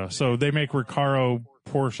Porsche. So they make Recaro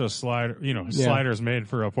Porsche sliders made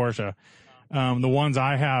for a Porsche. The ones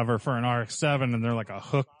I have are for an RX-7, and they're like a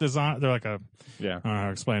hook design. They're like I don't know how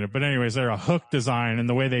to explain it, but anyways, they're a hook design, and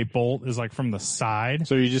the way they bolt is like from the side.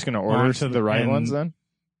 So you're just going to order the right ones then?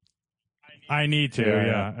 I need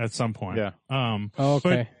to, at some point. Yeah.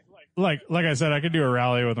 Okay. But like I said, I could do a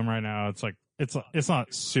rally with them right now. It's like it's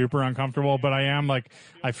not super uncomfortable, but I am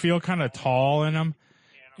I feel kind of tall in them,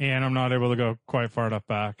 and I'm not able to go quite far enough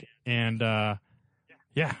back. And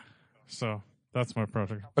so that's my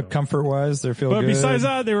project. But comfort-wise, they feel good. But good. besides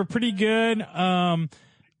that, they were pretty good.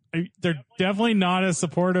 They're definitely not as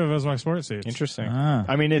supportive as my sports seats. Interesting.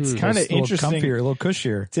 I mean, it's kind of interesting. A little comfier, a little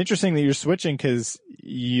cushier. It's interesting that you're switching because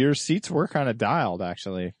your seats were kind of dialed,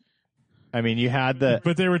 actually. I mean, you had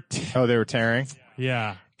but they were. They were tearing.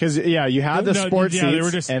 Yeah. Because you had the sports seats, they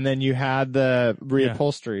were just, and then you had the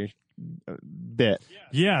reupholstery bit.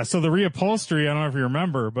 Yeah. So the reupholstery, I don't know if you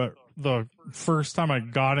remember, but the first time I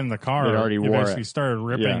got in the car, it basically started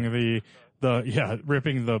ripping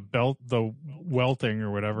ripping the belt, the welting or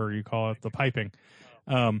whatever you call it, the piping.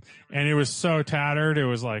 And it was so tattered. It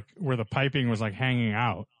was like where the piping was like hanging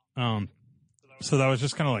out. So that was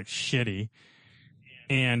just kind of like shitty.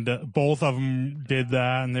 And both of them did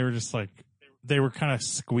that, and they were just like, they were kind of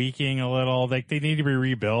squeaking a little. Like they need to be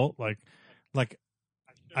rebuilt. Like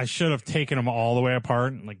I should have taken them all the way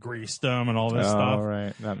apart and like greased them and all this stuff.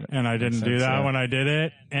 Right. And I didn't do that when I did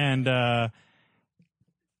it. And,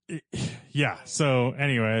 so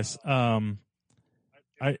anyways,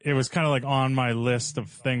 it was kind of like on my list of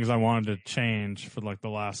things I wanted to change for like the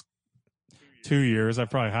last 2 years. I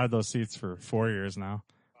probably had those seats for 4 years now,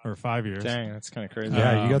 or 5 years. Dang, that's kind of crazy.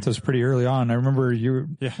 Yeah, you got those pretty early on. I remember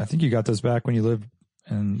I think you got those back when you lived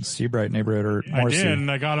in Seabright neighborhood or Morrissey. I did, and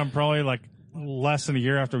I got them probably like less than a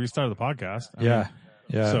year after we started the podcast. Yeah.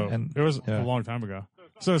 So and it was a long time ago.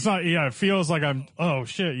 So it's not, it feels like oh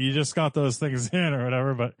shit, you just got those things in or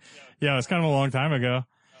whatever, but yeah, it's kind of a long time ago.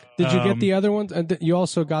 Did you get the other ones? And you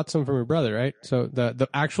also got some from your brother, right? So the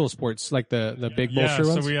actual sports, like the big bolster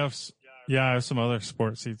ones? So we have, I have some other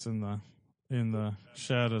sports seats in the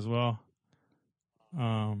shed as well.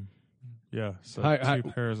 So two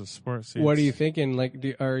pairs of sports seats. What are you thinking? Like,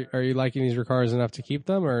 are you liking these Recaros enough to keep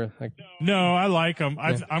them, or like? No, I like them.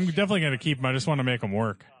 Yeah. I'm definitely going to keep them. I just want to make them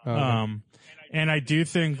work. Okay. And I do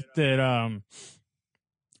think that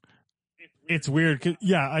it's weird. 'Cause,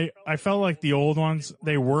 I felt like the old ones,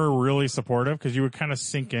 they were really supportive because you would kind of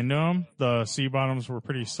sink into them. The seat bottoms were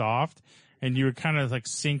pretty soft, and you would kind of like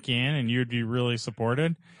sink in, and you would be really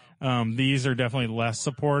supported. These are definitely less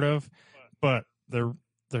supportive, but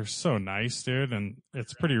they're so nice, dude, and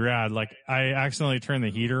it's pretty rad. Like, I accidentally turned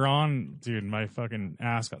the heater on. Dude, my fucking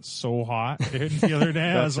ass got so hot, dude, the other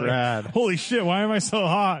day. I was like, rad. Holy shit, why am I so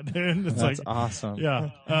hot, dude? That's awesome.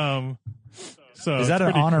 Yeah. So is that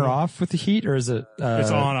an on or off with the heat, or is it?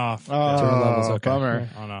 It's on off. Levels, okay. Bummer.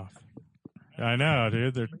 On off. I know,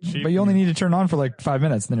 dude. They're cheap. But you only need to turn on for like 5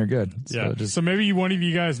 minutes, and then you're good. So maybe one of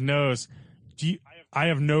you guys knows. I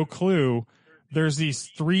have no clue. there's these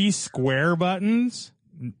 3 square buttons.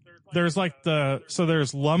 There's like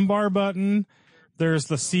there's lumbar button, there's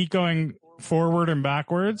the seat going forward and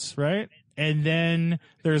backwards, right? And then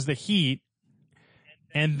there's the heat,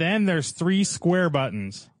 and then there's 3 square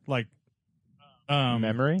buttons, like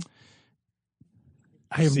Memory?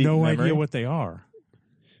 I have Seat no memory? idea what they are.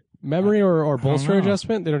 Memory or bolster know.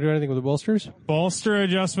 adjustment? They don't do anything with the bolsters? Bolster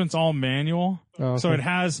adjustment's all manual. Oh, So okay.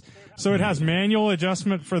 it has manual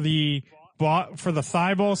adjustment for the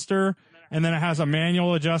thigh bolster, and then it has a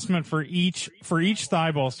manual adjustment for each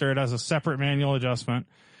thigh bolster. It has a separate manual adjustment.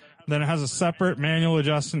 Then it has a separate manual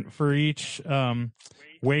adjustment for each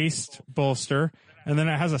waist bolster, and then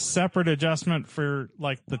it has a separate adjustment for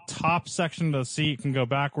like the top section of the seat can go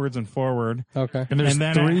backwards and forward. Okay. And there's And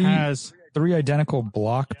then three it has 3 identical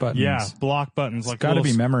block buttons. block buttons, like It's got to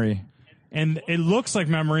little be memory. and it looks like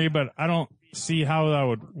memory, but I don't see how that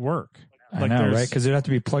would work. I know, right? Because it'd have to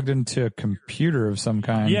be plugged into a computer of some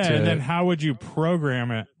kind. Yeah, to, and then how would you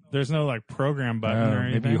program it? There's no like program button or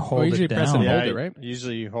anything. maybe you hold usually it press down. and hold it, right?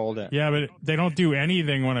 Usually you hold it. Yeah, but they don't do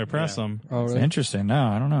anything when I press them. Oh, It's really? interesting. No,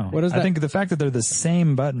 I don't know. What is I that? think the fact that they're the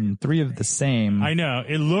same button, 3 of the same. I know.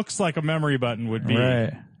 It looks like a memory button would be.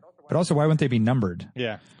 Right. But also, why wouldn't they be numbered?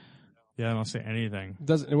 Yeah. Yeah, I don't see anything. What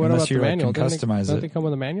Unless about the you, like, manual? can customize don't it. they come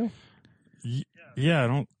with a manual? Yeah, I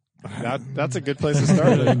don't. That's a good place to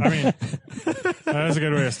start it. I mean, that's a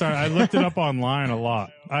good way to start. I looked it up online a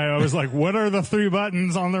lot. I was like, what are the 3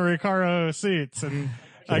 buttons on the Recaro seats? And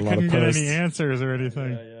I a lot couldn't of get posts. any answers or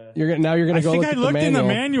anything. You're gonna I go think look I at the looked in manual.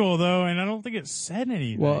 the manual though, and I don't think it said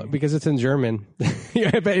anything. Well, because it's in German.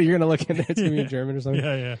 I bet you're gonna look in there. It's gonna be in German or something.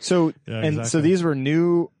 yeah, yeah. So Yeah, and so exactly. these were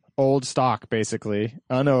new old stock basically,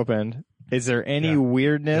 unopened. Is there any Yeah.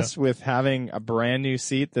 weirdness with having a brand new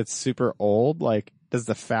seat that's super old? Like does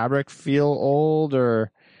the fabric feel old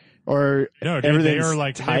or No, dude, they everything's are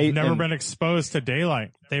like tight they've never and- been exposed to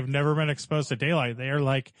daylight. They've never been exposed to daylight. They are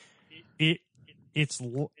like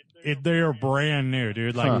they are brand new,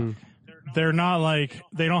 dude. Like Huh. they're not like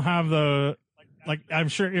they don't have the like. I'm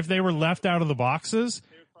sure if they were left out of the boxes,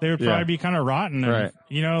 they would probably Yeah. be kind of rotten. And, Right.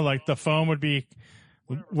 You know, like the foam would be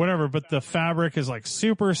whatever, but the fabric is like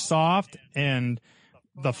super soft and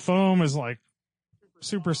the foam is like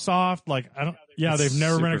super soft. Like I don't. Yeah, That's they've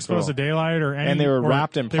never been super exposed cool. to daylight or any. And they were or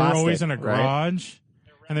wrapped in They were always plastic, in a right? garage,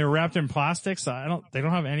 and they were wrapped in plastic. So they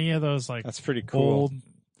don't have any of those like That's pretty cool. old.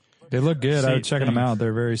 They look good. I was seat checking them things. out.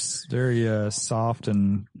 They're very soft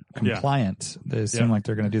and compliant. They seem Yeah. like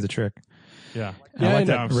they're going to do the trick. Yeah, I like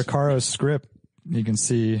know. that Recaro script. You can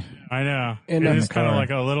see. I know. And, It in is the kind of car. like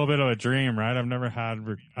a little bit of a dream, right? I've never had.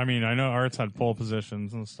 I mean, I know Art's had pole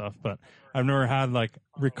positions and stuff, but I've never had like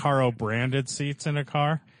Recaro branded seats in a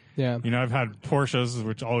car. Yeah. You know, I've had Porsches,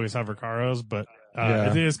 which always have Recaros, but Yeah.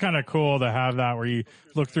 it is kind of cool to have that where you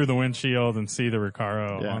look through the windshield and see the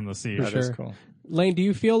Recaro Yeah. on the seat. That is sure. cool. Lane, do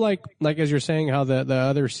you feel like as you're saying how the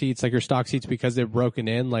other seats, like your stock seats, because they're broken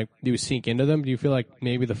in, like do you sink into them? Do you feel like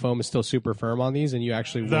maybe the foam is still super firm on these and you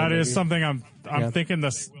actually will That is maybe? something I'm Yeah. thinking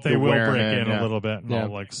this they You're will wearing break it, in yeah. a little bit and Yeah.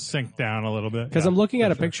 they'll like sink down a little bit. Because Yeah, I'm looking at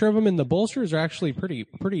for a sure. picture of them, and the bolsters are actually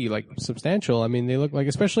pretty like substantial. I mean, they look like,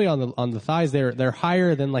 especially on the thighs, they're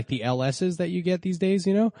higher than like the LSs that you get these days,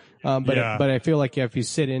 you know. But Yeah. but I feel like if you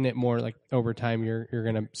sit in it more, like over time, you're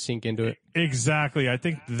gonna sink into it. Exactly. I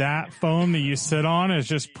think that foam that you sit on is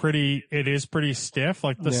just pretty. It is pretty stiff.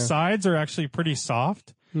 Like the Yeah. sides are actually pretty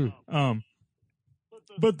soft.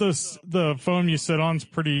 But the foam you sit on is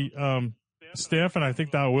pretty stiff, and I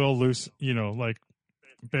think that will loose. You know, like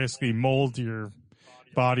basically mold your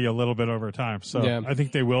body a little bit over time. So Yeah. I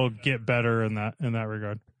think they will get better in that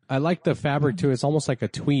regard. I like the fabric too. It's almost like a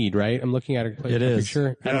tweed, right? I'm looking at a It is.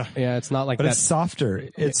 picture. Yeah, it's not like But that. it's softer.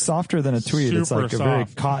 It's softer than a tweed. It's Super like a very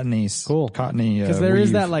soft. cottony. Because there is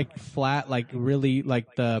weave. that like flat, like really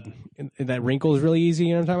like that wrinkle is really easy.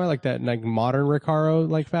 You know what I'm talking about? Like that like modern Recaro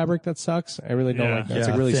like fabric that sucks. I really don't Yeah. like that. It's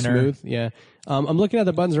Yeah, like really thinner. smooth. Yeah. I'm looking at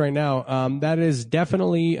the buttons right now. That is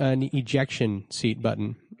definitely an ejection seat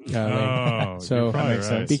button. Oh, so you're probably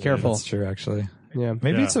right. be careful. That's true, actually. Yeah.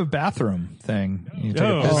 Maybe Yeah. it's a bathroom thing. You take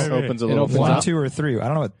Oh, a piss. This maybe. opens a It little opens One, up. 2, or 3. I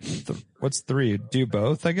don't know what's 3. Do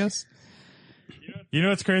both, I guess. You know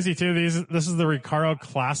what's crazy too? This is the Recaro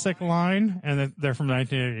Classic line, and they're from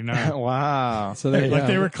 1989. Wow. So there, Like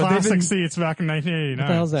they were But they've classic been- seats back in 1989. What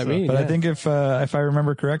the hell does that So- mean? But I Yeah. think if I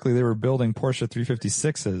remember correctly, they were building Porsche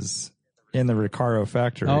 356s in the Recaro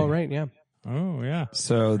factory. Oh right, yeah. Oh yeah,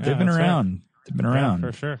 So they've Yeah, been that's right. around. They've been yeah, around.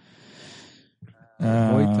 for sure.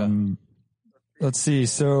 Let's see.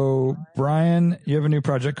 So Brian, you have a new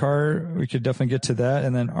project car. We could definitely get to that.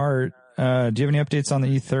 And then Art, do you have any updates on the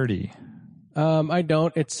E30? I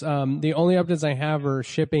don't. It's the only updates I have are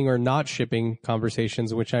shipping or not shipping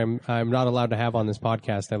conversations, which I'm not allowed to have on this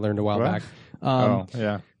podcast. I learned a while back.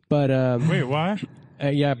 Yeah. But Wait, why?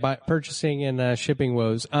 yeah, by purchasing and shipping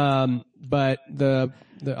woes. But the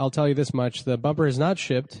I'll tell you this much: the bumper is not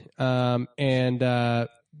shipped. And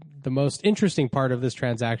the most interesting part of this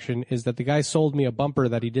transaction is that the guy sold me a bumper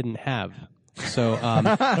that he didn't have. So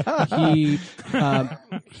he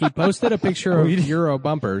posted a picture of Euro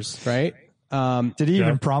bumpers, right? Did he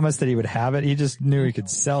even promise that he would have it? He just knew he could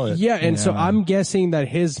sell it. Yeah, and so I'm guessing that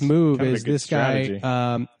his move Kind of a is good this strategy.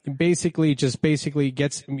 guy basically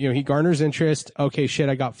gets, he garners interest. Okay, shit,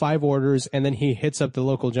 I got 5 orders, and then he hits up the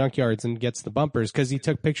local junkyards and gets the bumpers because he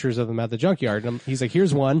took pictures of them at the junkyard. And he's like,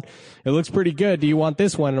 "Here's one. It looks pretty good. Do you want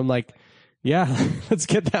this one?" And I'm like, "Yeah, let's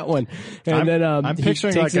get that one." And then I'm he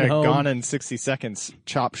picturing takes like it a home. Gone in 60 Seconds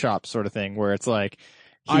chop shop sort of thing where it's like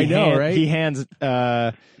I know, right? He hands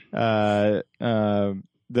wait,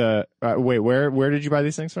 where did you buy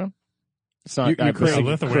these things from? It's not Ukraine.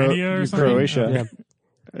 Lithuania or something? Croatia.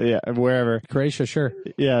 Yeah, wherever. Croatia, sure.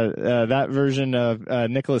 Yeah, that version of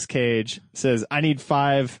Nicolas Cage says, "I need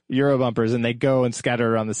 5 Euro bumpers," and they go and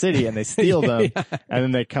scatter around the city and they steal them, and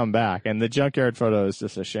then they come back. And the junkyard photo is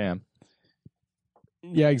just a sham.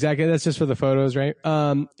 Yeah, exactly. That's just for the photos, right?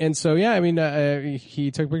 And so, yeah, I mean,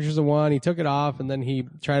 he took pictures of one, he took it off, and then he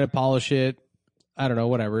tried to polish it. I don't know,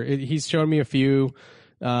 whatever. He's shown me a few,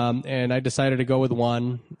 and I decided to go with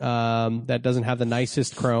one that doesn't have the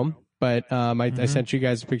nicest chrome. But I sent you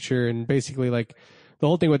guys a picture, and basically, like, the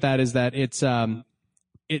whole thing with that is that it's the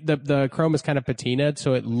chrome is kind of patinaed,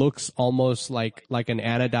 so it looks almost like an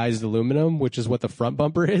anodized aluminum, which is what the front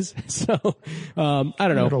bumper is. So I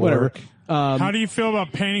don't know, It'll whatever. work. How do you feel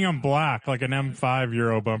about painting them black like an M5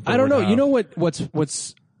 Euro bumper? I don't know. would have? You know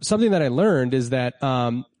what's something that I learned is that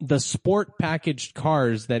the sport packaged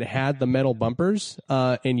cars that had the metal bumpers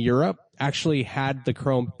in Europe actually had the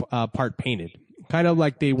chrome part painted. Kind of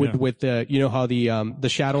like they would with the, you know how the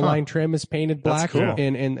Shadowline trim is painted black cool.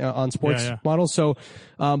 in on sports models. So,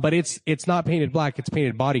 but it's not painted black; it's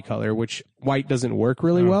painted body color, which white doesn't work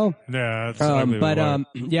really well. Yeah, it's ugly with white.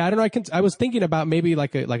 Yeah, I don't know. I was thinking about maybe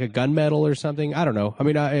like a gunmetal or something. I don't know. I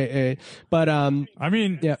mean, I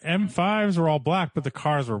mean, yeah. M5s were all black, but the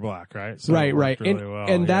cars were black, right? So right, it right, worked really well,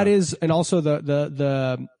 and that yeah. is, and also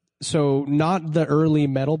the so not the early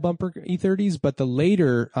metal bumper E30s, but the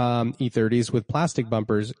later E30s with plastic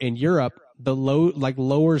bumpers in Europe. The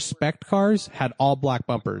lower spec cars had all black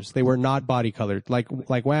bumpers. They were not body colored. Like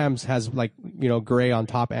Wham's has gray on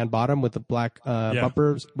top and bottom with the black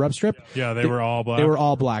bumper rub strip. Yeah, they were all black. They were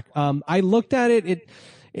all black. I looked at it.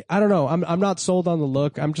 I don't know. I'm not sold on the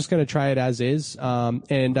look. I'm just gonna try it as is. I'm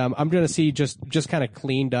gonna see just kind of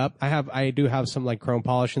cleaned up. I do have some like chrome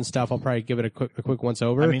polish and stuff. I'll probably give it a quick once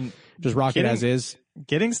over. I mean, just rock it as is.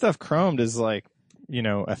 Getting stuff chromed is like,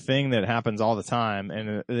 a thing that happens all the time.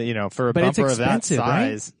 And, for a But it's bumper of that expensive,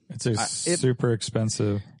 right? size. It's super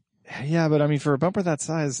expensive. Yeah, but I mean, for a bumper that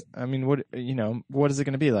size, I mean, what is it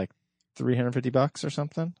going to be, like $350 or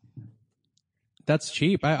something? That's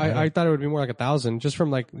cheap. I thought it would be more like 1,000 just from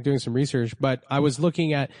like doing some research. But I was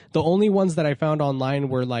looking at the only ones that I found online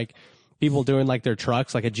were like people doing like their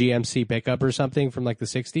trucks, like a GMC pickup or something from like the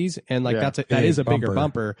 60s. And like that is a bigger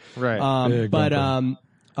bumper. Right. Big But bumper.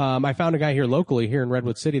 I found a guy here locally here in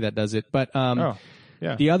Redwood City that does it. But Yeah.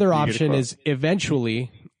 the other You get a option quote. is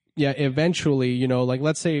eventually, like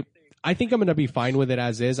let's say I think I'm going to be fine with it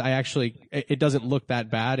as is. It doesn't look that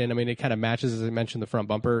bad. And I mean, it kind of matches, as I mentioned, the front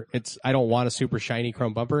bumper. I don't want a super shiny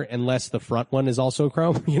chrome bumper unless the front one is also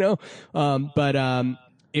chrome,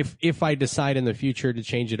 if I decide in the future to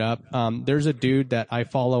change it up, there's a dude that I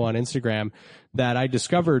follow on Instagram that I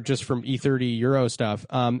discovered just from E30 Euro stuff.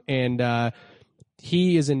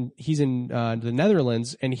 He's in the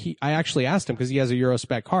Netherlands, and I actually asked him because he has a Euro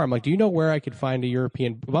spec car. I'm like, do you know where I could find a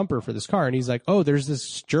European bumper for this car? And he's like, oh, there's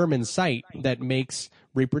this German site that makes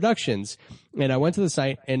reproductions. And I went to the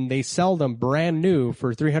site and they sell them brand new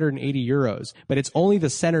for 380 euros, but it's only the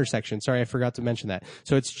center section. Sorry, I forgot to mention that.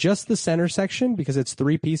 So it's just the center section because it's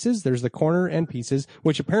 3 pieces. There's the corner end pieces,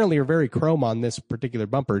 which apparently are very chrome on this particular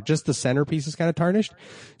bumper. Just the center piece is kind of tarnished.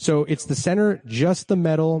 So it's the center, just the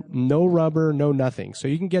metal, no rubber, no nothing. So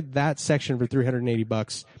you can get that section for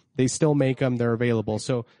 $380. They still make them. They're available.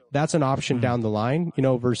 So that's an option down the line,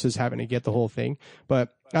 versus having to get the whole thing. But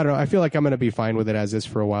I don't know. I feel like I'm going to be fine with it as is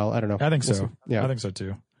for a while. I don't know. I think so. Yeah. I think so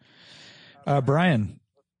too. Brian,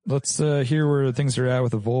 let's hear where things are at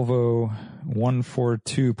with the Volvo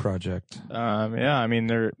 142 project. Yeah, I mean,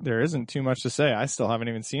 there isn't too much to say. I still haven't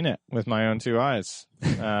even seen it with my own 2 eyes.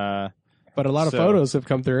 But a lot of photos have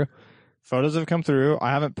come through. photos have come through.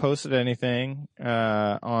 I haven't posted anything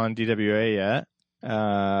on DWA yet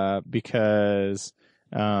because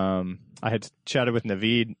I had chatted with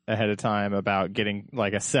Naveed ahead of time about getting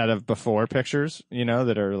like a set of before pictures,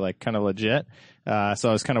 that are like kind of legit. So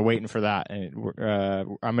I was kind of waiting for that, and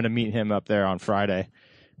I'm going to meet him up there on Friday.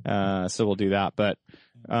 So we'll do that. But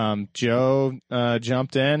Joe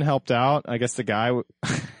jumped in, helped out. I guess the guy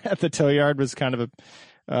at the tow yard was kind of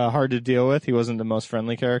hard to deal with. He wasn't the most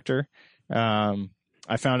friendly character.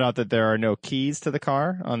 I found out that there are no keys to the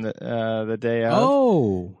car on the day of.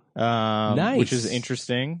 Oh, nice. Which is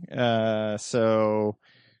interesting. So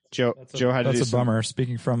Joe had to do That's a bummer.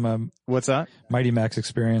 Speaking from what's that? Mighty Max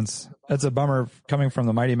experience, that's a bummer. Coming from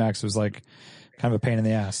the Mighty Max was like kind of a pain in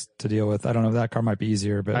the ass to deal with. I don't know if that car might be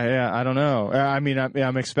easier, but I don't know. I mean,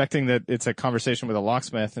 I'm expecting that it's a conversation with a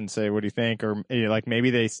locksmith and say, "What do you think?" Or like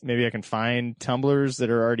maybe I can find tumblers that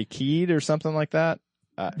are already keyed or something like that.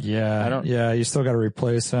 Yeah, you still got to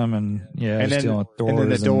replace them, and just dealing with doors, and then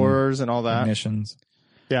the doors and all that. Ignitions.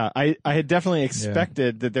 Yeah, I had definitely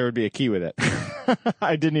expected that there would be a key with it.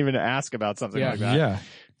 I didn't even ask about something like that.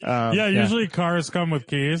 Yeah. Usually cars come with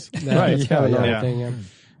keys. Right.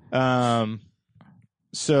 Yeah.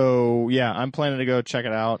 So yeah, I'm planning to go check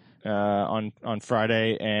it out on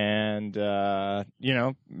Friday, and the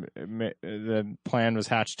plan was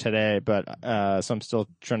hatched today, but so I'm still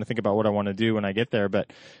trying to think about what I want to do when I get there.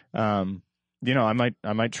 But I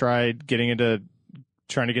might try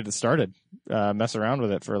trying to get it started, mess around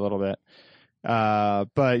with it for a little bit.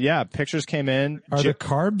 But yeah, pictures came in. Are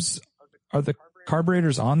the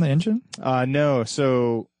carburetors on the engine? No.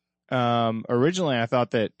 So originally I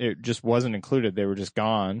thought that it just wasn't included. They were just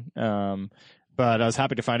gone. But I was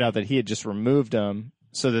happy to find out that he had just removed them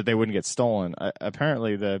so that they wouldn't get stolen.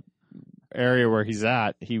 Apparently the area where he's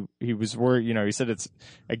at, he was worried, he said it's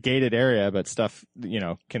a gated area, but stuff,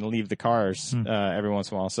 can leave the cars, every once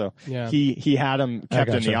in a while. So he had them kept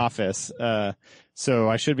in the office. So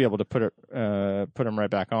I should be able to put them right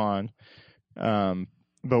back on. But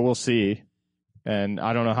we'll see. And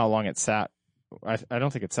I don't know how long it sat. I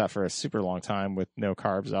don't think it sat for a super long time with no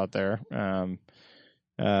carbs out there.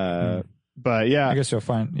 But yeah, I guess you'll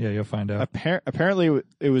find out. Apparently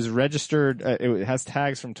it was registered. It has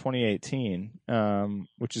tags from 2018,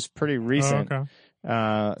 which is pretty recent. Oh,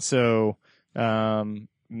 okay. So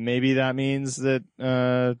maybe that means that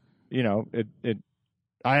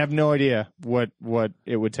I have no idea what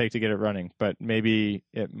it would take to get it running, but maybe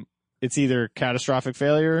it's either catastrophic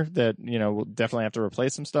failure that we'll definitely have to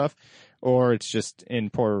replace some stuff, or it's just in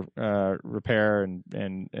poor repair and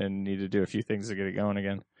need to do a few things to get it going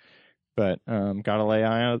again. But gotta lay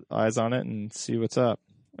eyes on it and see what's up.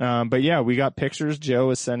 But yeah, we got pictures. Joe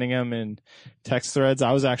was sending them in text threads.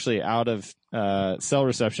 I was actually out of cell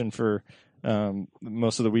reception for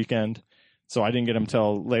most of the weekend, so I didn't get them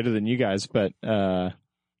till later than you guys. But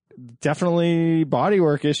definitely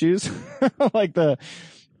bodywork issues. Like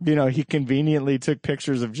he conveniently took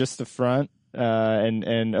pictures of just the front.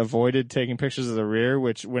 And avoided taking pictures of the rear,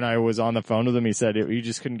 which when I was on the phone with him, he said you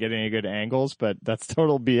just couldn't get any good angles, but that's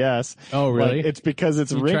total BS. Oh, really? Like, it's because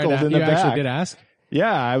it's wrinkled in the back. You actually did ask?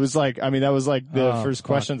 Yeah, I was like, that was like the first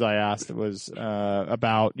questions I asked was,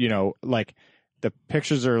 about, like the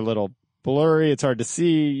pictures are a little blurry. It's hard to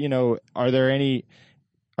see, are there any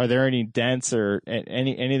dents or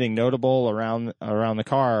anything notable around the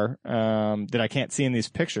car, that I can't see in these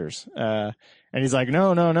pictures? And he's like,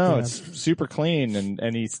 no, it's super clean.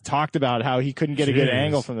 And he's talked about how he couldn't get a good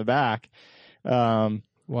angle from the back.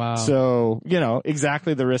 Wow. So,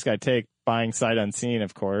 exactly the risk I take buying sight unseen,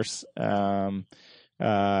 of course. And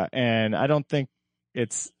I don't think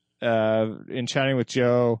it's, in chatting with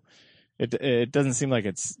Joe, it doesn't seem like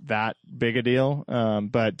it's that big a deal.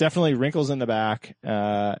 But definitely wrinkles in the back,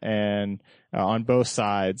 and on both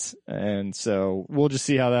sides. And so we'll just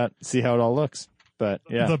see how it all looks. But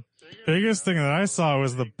yeah. The biggest thing that I saw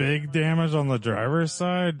was the big damage on the driver's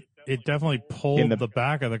side. It definitely pulled the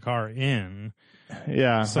back of the car in.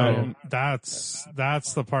 Yeah. So that's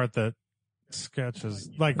the part that sketches.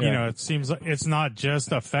 Like, it seems like it's not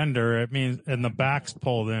just a fender. It means, and the back's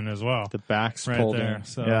pulled in as well. The back's right pulled there, in.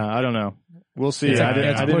 so. Yeah, I don't know. We'll see. Yeah, I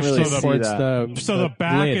didn't really see that. So the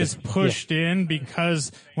back lid. is pushed in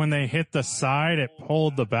because when they hit the side, it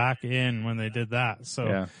pulled the back in when they did that.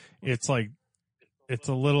 So it's like, it's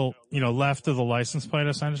a little, left of the license plate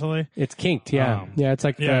essentially. It's kinked, yeah. It's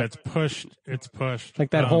like it's pushed. It's pushed.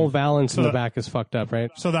 Like that whole valance in the back is fucked up, right?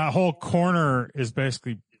 So that whole corner is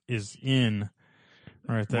basically in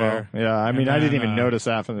right there. Well, yeah, I mean, I didn't even notice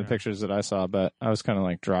that from the pictures that I saw, but I was kind of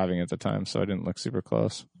like driving at the time, so I didn't look super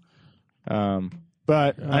close. But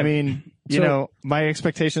But I mean, my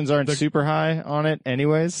expectations aren't super high on it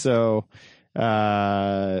anyways. So,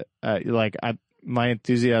 my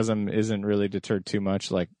enthusiasm isn't really deterred too much.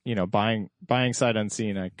 Like, buying sight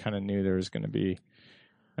unseen, I kind of knew there was going to be,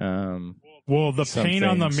 well, the paint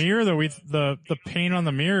on the mirror the paint on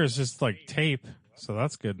the mirror is just like tape. So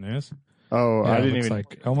that's good news. Oh, Yeah, I it didn't looks even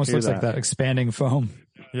like almost looks like that expanding foam.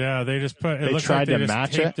 Yeah, they just put. It They looks tried like they to just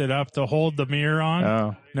match taped it up to hold the mirror on.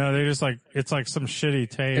 Oh. No, they just it's like some shitty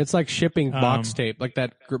tape. It's like shipping box tape, like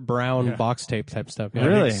that brown box tape type stuff. Yeah.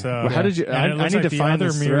 Really? so. Well, how did you? And I it looks need like to the find other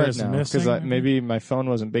this mirror thread is now missing. because maybe my phone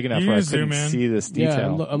wasn't big enough You where I can zoom couldn't in. see this Yeah,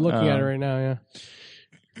 detail. I'm looking at it right now.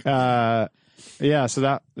 Yeah. Yeah, so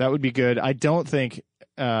that would be good. I don't think.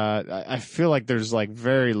 I feel like there's like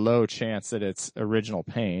very low chance that it's original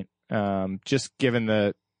paint. Just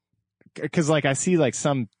given because like I see like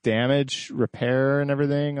some damage repair and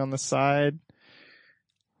everything on the side.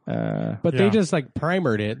 But they just like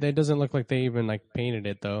primered it. It doesn't look like they even like painted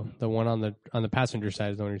it though. The one on the passenger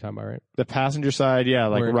side is the one you're talking about, right? The passenger side, yeah,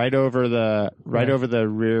 like right over the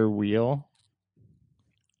rear wheel.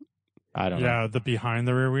 I don't know. Yeah, the behind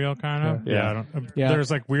the rear wheel kind of. Yeah. I don't. Yeah.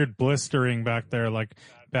 There's like weird blistering back there, like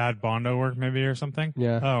bad Bondo work maybe or something.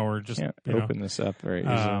 Yeah. Oh, or just Can't you know. open this up very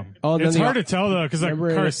easily. Oh, and It's then hard to tell though because that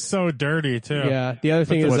Remember car it- is so dirty too. Yeah. The other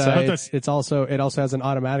thing But is the- it also has an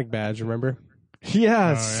automatic badge. Remember?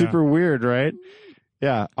 Yeah, it's Oh, yeah. super weird, right?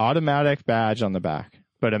 Yeah, automatic badge on the back,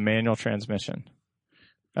 but a manual transmission.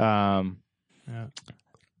 Yeah.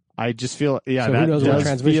 I just feel, So that who knows what does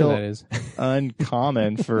transmission feel that is?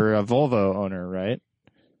 uncommon for a Volvo owner, right?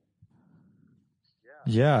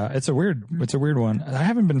 Yeah, it's a weird one. I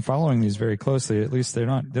haven't been following these very closely. At least they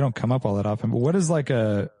don't come up all that often. But what is like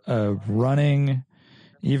a running,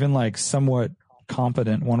 even like somewhat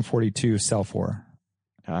competent 142 sell for?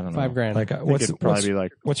 I don't know. $5,000 Like I think it'd probably be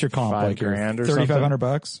like what's your comp? Like $5,000 or something.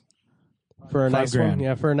 $3,500 for a nice one. $5,000.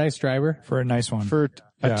 Yeah, for a nice driver. for a nice one. For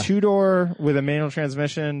a Yeah. 2-door with a manual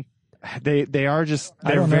transmission. They are just, I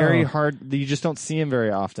they're don't very know. hard. You just don't see them very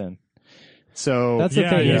often. So That's the Yeah,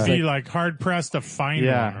 thing. you'd Is be like, like hard pressed to find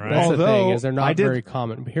Yeah. one, right? that's the thing Although, is they're I not did- very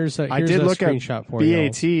common. Here's a I did look at screenshot for you.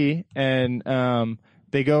 BAT and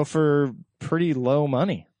they go for pretty low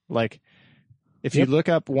money. Like if you Yep. look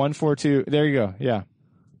up 142, there you go. Yeah.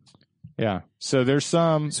 Yeah. So there's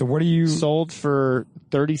some So what do you? sold for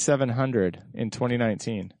 3,700 in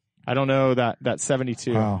 2019. I don't know that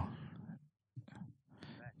 72. Wow.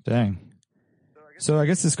 Dang. So I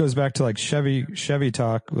guess this goes back to like Chevy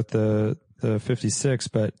talk with the 56,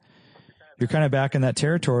 but you're kind of back in that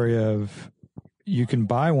territory of you can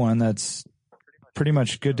buy one that's pretty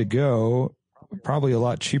much good to go, probably a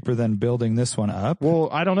lot cheaper than building this one up. Well,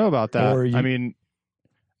 I don't know about that. Or you- I mean,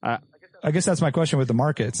 I guess that's my question with the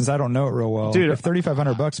market, since I don't know it real well. Dude, if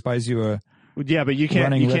 $3,500 buys you a yeah, but you can't.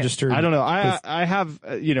 running You can't registered I don't know. with- I have.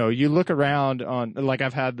 You look around on like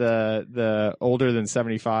I've had the older than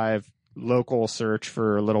 75 local search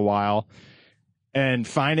for a little while, and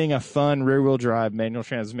finding a fun rear wheel drive manual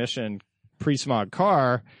transmission pre-smog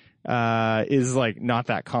car is like not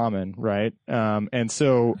that common, right? And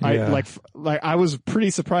so Yeah. I was pretty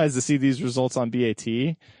surprised to see these results on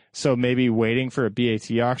BAT. So maybe waiting for a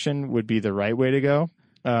BAT auction would be the right way to go.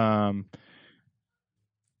 I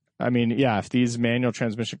mean, yeah, if these manual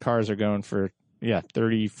transmission cars are going for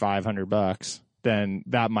 $3,500, then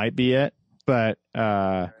that might be it. But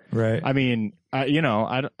right. I mean, I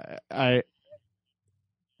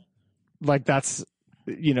like that's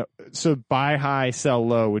so buy high, sell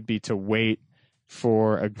low would be to wait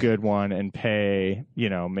for a good one and pay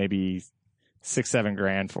maybe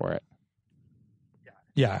 $6-7 for it.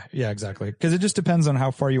 Yeah, exactly. Because it just depends on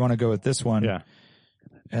how far you want to go with this one. Yeah.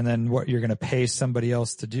 And then what you're going to pay somebody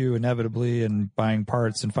else to do inevitably, and buying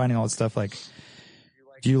parts and finding all that stuff. Like,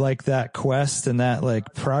 do you like that quest and that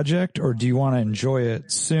like project, or do you want to enjoy it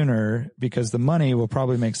sooner? Because the money will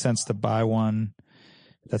probably make sense to buy one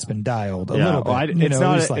that's been dialed a little bit.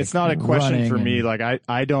 Well, it's not a question for me. and- Like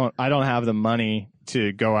I don't have the money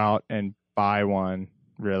to go out and buy one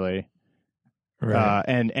really. Right.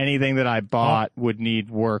 And anything that I bought would need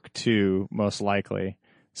work too, most likely.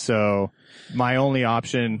 So my only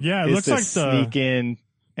option Yeah, it is looks to like sneak in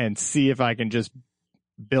and see if I can just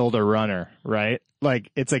build a runner, right? Like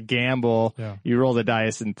it's a gamble. Yeah. You roll the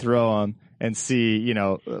dice and throw them and see,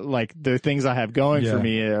 like the things I have going for Yeah.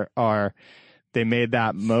 me are they made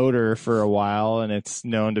that motor for a while and it's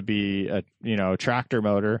known to be a tractor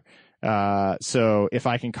motor. So if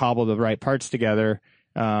I can cobble the right parts together,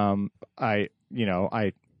 I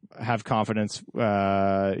have confidence,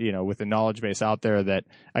 with the knowledge base out there that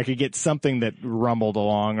I could get something that rumbled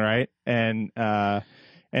along, right? And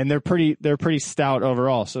and they're pretty stout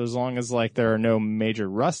overall. So as long as like there are no major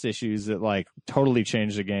rust issues that like totally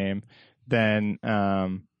change the game, then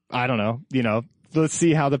I don't know, let's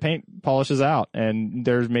see how the paint polishes out. And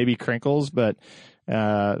there's maybe crinkles, but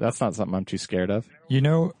that's not something I'm too scared of.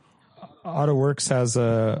 AutoWorks has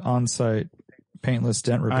a on-site paintless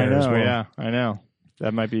dent repair as well. Yeah, I know.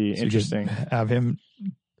 That might be interesting. Have him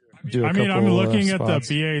do a I mean, couple, I'm looking at spots.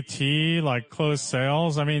 the BAT, like closed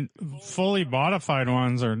sales. I mean, fully modified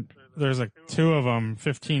ones there's like two of them,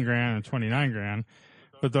 15 grand and 29 grand.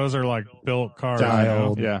 But those are like built cars.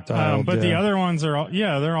 Dialed, Yeah. dialed, but the yeah. other ones are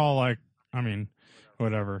they're all like, I mean,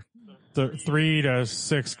 whatever. The 3 to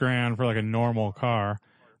 6 grand for like a normal car,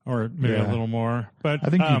 or maybe a little more. But I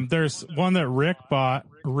think there's one that Rick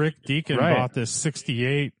Deacon Right. bought this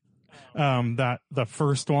 68, that the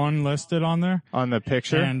first one listed on there. On the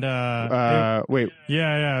picture? And, wait.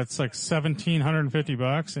 it's like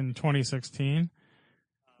 $1,750 in 2016.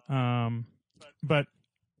 But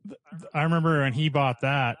I remember when he bought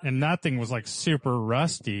that, and that thing was like super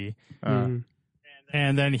rusty.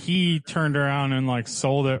 And then he turned around and like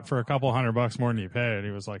sold it for a couple $100 more than he paid.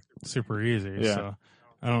 He was like super easy. Yeah. So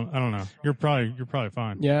I don't know. You're probably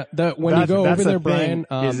fine. Yeah, when you go over there, Brian,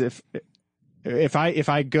 is if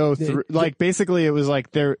I go through, like basically it was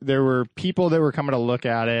like there were people that were coming to look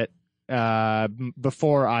at it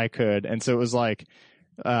before I could, and so it was like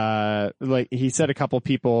he said a couple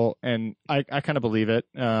people, and I kind of believe it,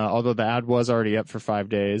 although the ad was already up for 5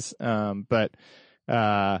 days, but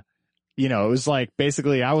it was like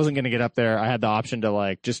basically I wasn't going to get up there. I had the option to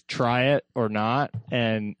like just try it or not,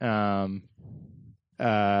 and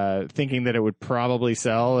thinking that it would probably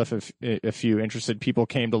sell if a few interested people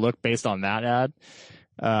came to look based on that ad.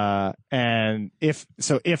 And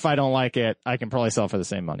if I don't like it, I can probably sell for the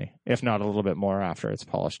same money, if not a little bit more after it's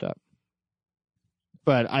polished up.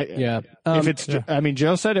 But if it's, I mean,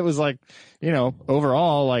 Joe said it was like,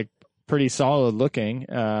 overall like pretty solid looking.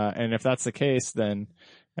 And if that's the case, then,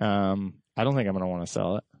 I don't think I'm going to want to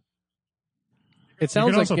sell it. it You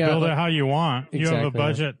sounds can also like build it how you want. You have a Exactly.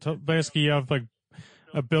 budget. Basically, you have like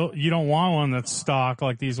a build. You don't want one that's stock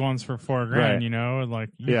like these ones for $4 grand. Right. Like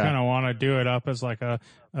you Yeah. kind of want to do it up as like a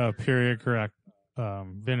period correct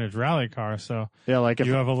vintage rally car. So Yeah. Like if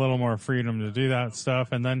you have a little more freedom to do that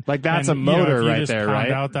stuff. And then Like, that's and, a motor if you right just there, pound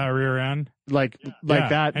right? out that rear end. like Yeah.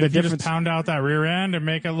 that, And the if you difference. just pound out that rear end and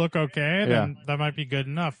make it look okay, then that might be good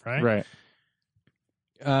enough, right? Right.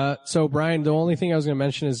 So Brian, the only thing I was going to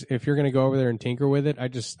mention is if you're going to go over there and tinker with it, I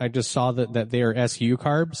just saw that they are SU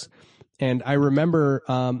carbs, and I remember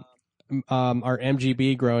our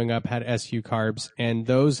MGB growing up had SU carbs, and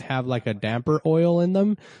those have like a damper oil in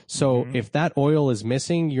them. So if that oil is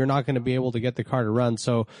missing, you're not going to be able to get the car to run.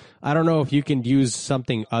 So I don't know if you can use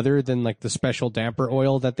something other than like the special damper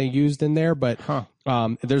oil that they used in there, but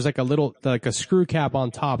there's like a screw cap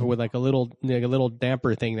on top with like a little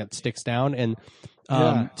damper thing that sticks down, and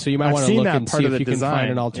so you might I've want to seen look that and part see of if the you can design.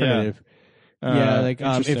 find an alternative. If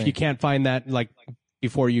Interesting. you can't find that, like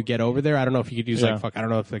before you get over there, I don't know if you could use I don't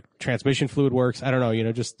know if the transmission fluid works. I don't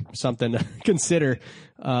know, just something to consider.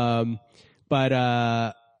 But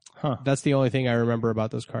that's the only thing I remember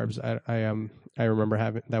about those carbs. I remember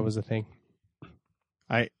having that was a thing.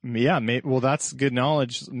 Well, that's good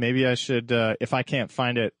knowledge. Maybe I should, if I can't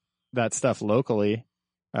find that stuff locally,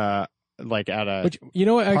 like at a Which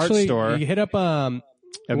actually store. you hit up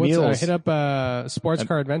Emil's. hit up Sports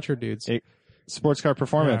Car Adventure dudes. Sports Car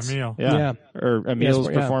Performance. Yeah, Emil. Yeah. Or Emil's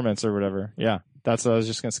Yeah. Performance or whatever. Yeah. That's what I was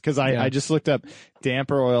just going to say. Because I just looked up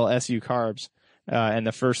damper oil SU carbs, and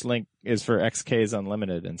the first link is for XK's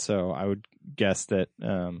Unlimited. And so I would guess that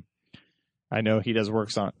I know he does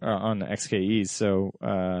works on the XKEs, so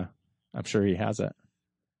I'm sure he has it.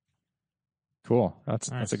 Cool.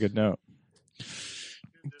 That's a good note.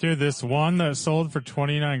 Dude, this one that sold for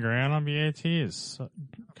 29 grand on BAT is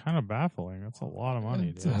kind of baffling. That's a lot of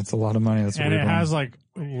money, dude. That's a lot of money. That's a And weird it one. has like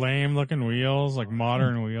lame looking wheels, like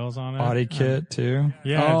modern wheels on it. Body kit too.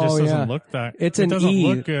 Yeah, it just doesn't look that. It's it an doesn't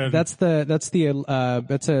E. look good. That's a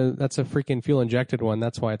freaking fuel injected one.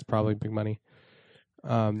 That's why it's probably big money.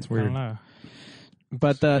 it's weird. I don't know.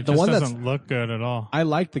 But the It just one that's doesn't look good at all. I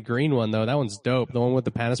like the green one though. That one's dope. The one with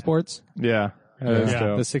the Panasports, Yeah. That is Yeah.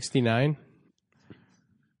 dope. the 69.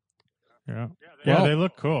 Yeah, Well, they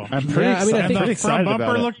look cool. I'm pretty, Yeah, I mean, I And think- the pretty excited front bumper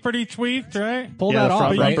about it. looked pretty tweaked, right? Pull Yeah, that the off,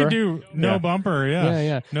 front But right? you could bumper. do no Yeah. bumper,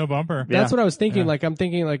 Yeah. no bumper. That's Yeah. what I was thinking. Yeah. Like I'm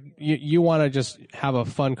thinking like you want to just have a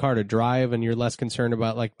fun car to drive, and you're less concerned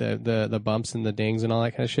about like the bumps and the dings and all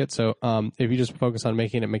that kind of shit. So if you just focus on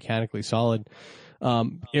making it mechanically solid,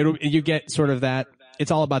 you get sort of that.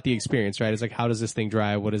 It's all about the experience, right? It's like, how does this thing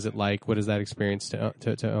drive? What is it like? What is that experience to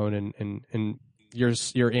own? And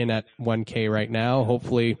you're in at 1K right now.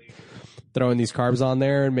 Hopefully, throwing these carbs on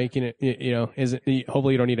there and making it,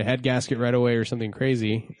 hopefully you don't need a head gasket right away or something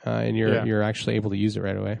crazy, and you're actually able to use it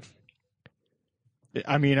right away.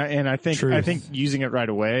 I mean, and I think Truth. I think using it right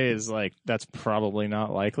away is like that's probably not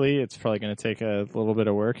likely. It's probably going to take a little bit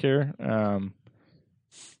of work here.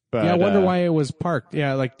 But I wonder why it was parked.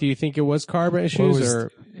 Yeah, like, do you think it was carb issues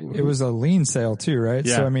or? It was a lien sale too, right?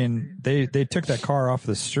 Yeah. So I mean, they took that car off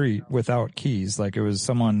the street without keys. Like it was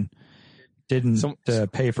someone didn't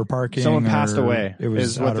pay for parking. someone passed or away. It was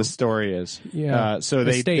is what the story is. Yeah. So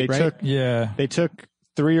The they state, right? took they took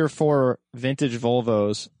 3 or 4 vintage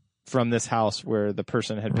Volvos from this house where the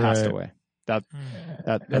person had passed Right. away. That's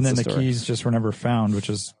and then the story. keys just were never found, which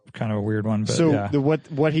is kind of a weird one. But So yeah.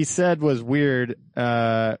 what he said was weird,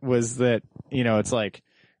 was that, it's like,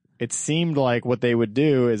 it seemed like what they would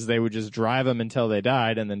do is they would just drive them until they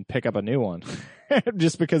died and then pick up a new one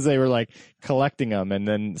just because they were like collecting them. And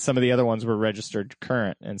then some of the other ones were registered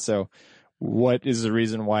current. And so what is the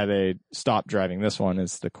reason why they stopped driving this one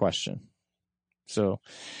is the question. So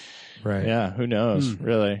right. yeah, who knows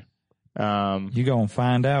really? You gonna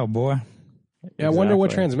find out, boy. Yeah, I wonder what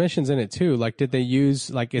Exactly. transmission's in it too. Like, did they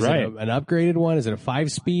use like is Right. it an upgraded one? Is it a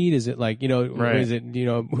 5-speed? Is it like Right. Is it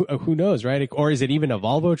who knows, right? Or is it even a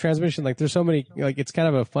Volvo transmission? Like, there's so many. Like, it's kind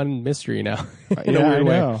of a fun mystery now. In a Yeah, weird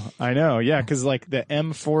way. I know. Yeah, because like the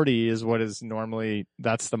M40 is what is normally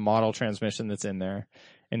that's the model transmission that's in there,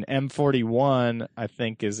 and M41 I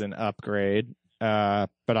think is an upgrade, but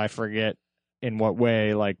I forget in what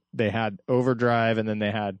way. Like they had overdrive, and then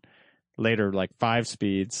they had later like 5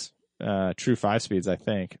 speeds, true 5 speeds, I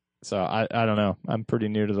think. So I don't know. I'm pretty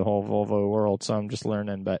new to the whole Volvo world, so I'm just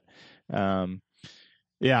learning. But it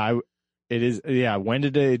is. Yeah, when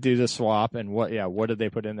did they do the swap, and what did they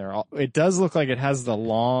put in there? It does look like it has the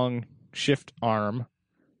long shift arm,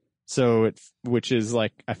 so which is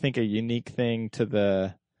like I think a unique thing to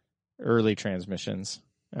the early transmissions.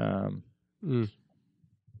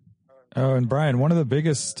 Oh, and Brian, one of the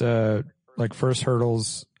biggest first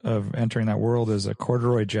hurdles of entering that world is a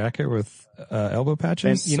corduroy jacket with elbow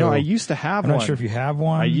patches. And I used to have I'm one. not sure if you have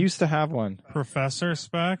one. I used to have one, Professor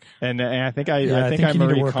spec. and I think I Yeah, I think you need to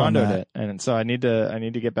Marie work on Kondoed that. it, and so I need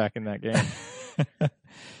to get back in that game.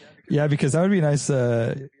 Yeah, because that would be nice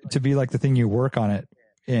to be like the thing you work on it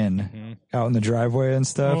in out in the driveway and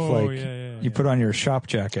stuff. Oh, like yeah, you put on your shop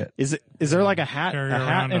jacket. Is there like a hat Carry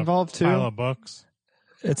around involved too? Pile of books.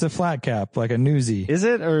 It's a flat cap, like a newsie. Is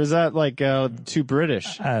it, or is that like too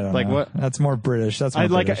British? I don't like know. what? That's more British. That's more I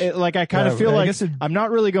like. British. I kind of feel I like guess it- I'm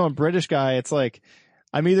not really going British guy. It's like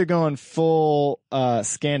I'm either going full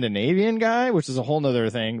Scandinavian guy, which is a whole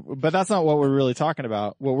nother thing. But that's not what we're really talking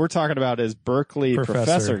about. What we're talking about is Berkeley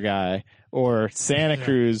professor guy or Santa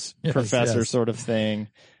Cruz Yes, professor yes. sort of thing.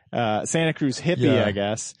 Santa Cruz hippie, Yeah. I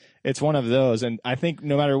guess. It's one of those. And I think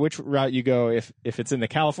no matter which route you go, if it's in the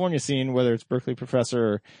California scene, whether it's Berkeley professor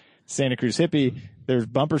or Santa Cruz hippie, there's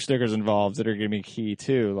bumper stickers involved that are going to be key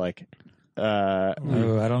too. Like, Oh,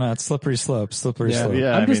 I don't know. It's slippery slope. Slippery slope.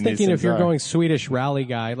 yeah. I'm I just mean, these thinking if things you're are. going Swedish rally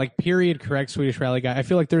guy, like period correct Swedish rally guy, I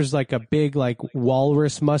feel like there's like a big like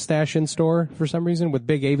walrus mustache in store for some reason with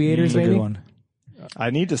big aviators It's a maybe. good one. I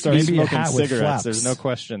need to start Maybe a smoking hat with cigarettes. flaps. There's no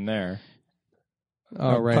question there.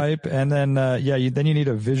 Oh, right. Pipe, and then then you need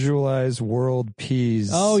a visualize world peace.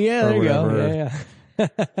 Oh yeah, or there you go. whatever. Yeah.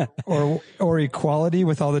 or equality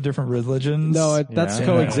with all the different religions. No, that's Yeah.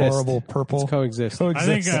 coexist. Horrible purple. It's coexist. I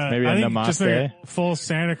think Maybe a I think just namaste. like a full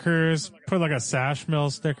Santa Cruz, put like a Sash Mill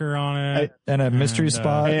sticker on it. and a mystery And,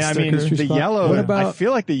 spot. Hey, I mean, sticker. the yellow. What I about-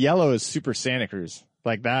 feel like the yellow is super Santa Cruz.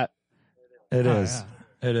 Like that. It Oh, is.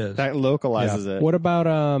 It is. That localizes it. What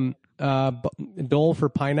about Dole for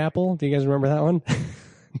pineapple? Do you guys remember that one?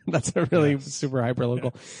 That's a really super hyper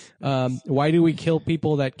local. Why do we kill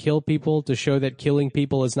people that kill people to show that killing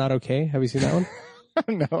people is not okay? Have you seen that one?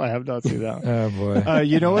 No, I have not seen that. Oh boy.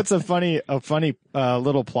 You know what's a funny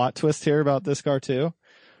little plot twist here about this car too?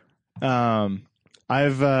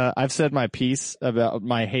 I've said my piece about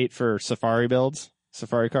my hate for safari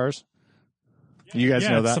safari cars. You guys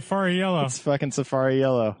know it's that? Safari Yellow. It's fucking safari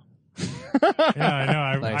yellow. Yeah, I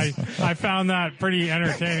know. Nice. I found that pretty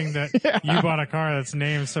entertaining that you bought a car that's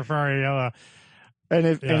named Safari Yellow.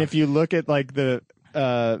 And Yeah. if you look at like the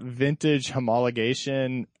vintage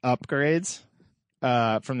homologation upgrades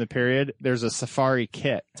from the period, there's a safari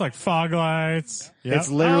kit. It's like fog lights. Yep. It's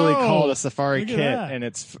literally Oh, called a safari look at kit, that. and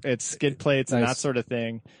it's skid plates and Nice. that sort of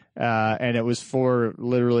thing. And it was for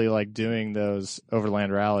literally like doing those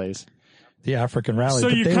overland rallies. the African rally. So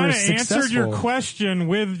but you they kind were of answered your successful. question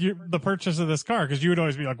with the purchase of this car, because you would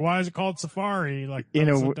always be like, "Why is it called Safari?" Like In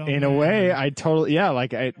that's a dumb in a name. way, I totally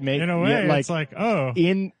like I make in a way, yeah, like it's like, oh,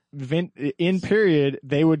 in period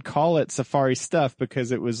they would call it Safari stuff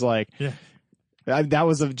because it was like yeah. that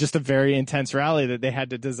was just a very intense rally that they had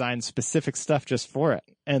to design specific stuff just for it,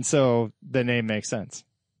 and so the name makes sense.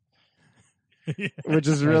 Which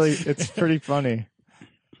is really, it's pretty funny.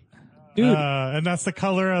 Dude. And that's the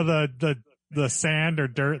color of the sand or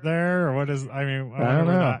dirt there, or what is? I mean, I don't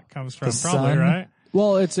know where that comes from. The Probably sun? right.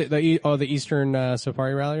 Well, it's the Eastern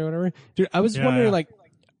Safari Rally or whatever. Dude, I was wondering, yeah. like,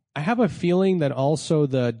 I have a feeling that also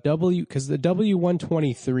the because the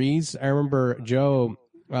W123s, I remember Joe,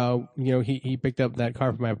 he picked up that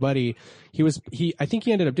car from my buddy. I think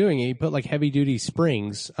he ended up doing it. He put like heavy duty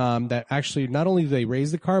springs, that actually not only do they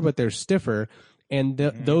raise the car, but they're stiffer. And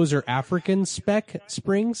those are African spec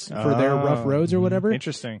springs for their rough roads or whatever.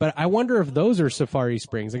 Interesting. But I wonder if those are Safari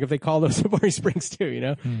springs, like if they call those Safari springs too,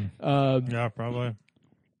 Yeah, probably.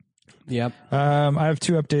 Yep. I have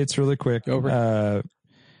two updates really quick.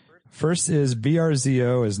 First is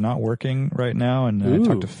BRZO is not working right now, and I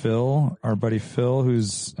talked to Phil, our buddy Phil,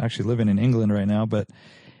 who's actually living in England right now, but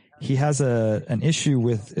he has an issue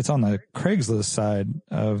with, it's on the Craigslist side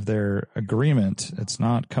of their agreement. It's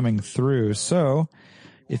not coming through. So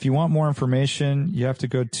if you want more information, you have to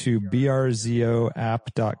go to brzoapp.com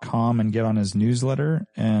and get on his newsletter,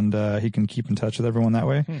 and he can keep in touch with everyone that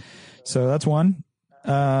way. So that's one.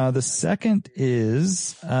 The second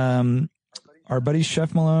is our buddy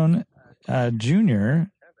Chef Malone Jr.,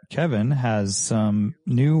 Kevin, has some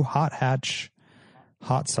new Hot Hatch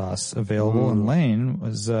hot sauce available, and Lane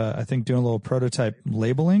was, I think, doing a little prototype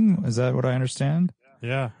labeling. Is that what I understand?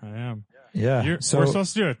 Yeah, I am. Yeah. We're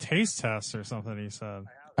supposed to do a taste test or something, he said.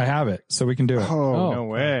 I have it, so we can do it. Oh, no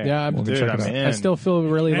way. Yeah, We'll Dude, check I'm it out. in. I still feel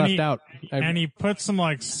really And left he- out. And he put some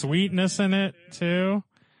like sweetness in it too.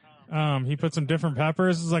 He put some different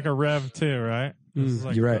peppers. It's like a Rev 2, right? This is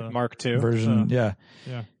like You're right. the- Mark II. Version, yeah.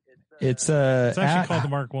 Yeah. It's It's actually at, called the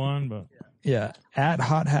Mark 1, but yeah, at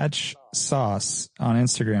Hot Hatch Sauce on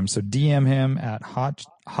Instagram. So DM him at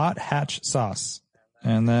Hot Hatch Sauce,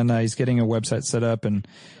 and then he's getting a website set up and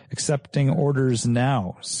accepting orders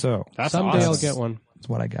now. So That's Someday awesome. I'll get one. that's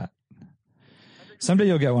what I got. Someday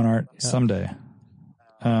you'll get one, Art. Yeah. Someday.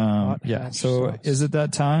 Yeah. Hatch So Sauce. is it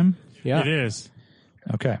that time? Yeah. it is.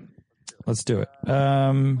 Okay, let's do it.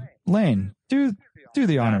 Lane, do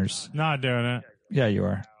the honors. Not doing it. Yeah, you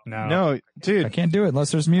are. No. No, I dude, can't do it unless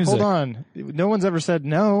there's music. hold on. No one's ever said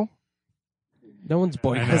no. No one's I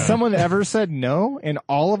boycotting. know. Has someone ever said no in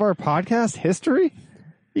all of our podcast history?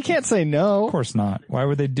 You can't say no. Of course not. Why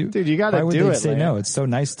would they do? Dude, you gotta Why would do they it, say Lane. no? It's so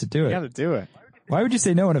nice to do You it. gotta do it. Why would you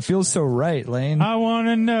say no when it feels so right, Lane? I want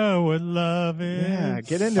to know what love is. Yeah,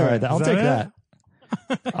 get into All it. right, I'll Is take that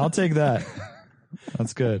that. I'll take that.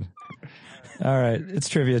 That's good. All right, it's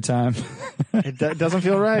trivia time. It doesn't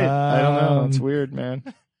feel right. I don't know. It's Um, weird, man.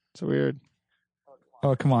 It's weird.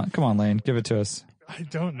 Oh, come on, Lane, give it to us. I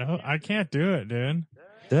don't know. I can't do it, dude.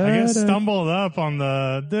 I get stumbled up on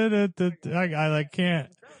the. I like can't.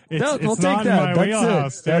 It's, No, it's we'll not take that. in my That's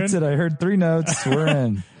wheelhouse, it. dude. That's it. I heard 3 notes. We're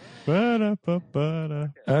in. Ba-da-ba-ba-da.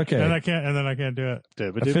 Okay. And I can't do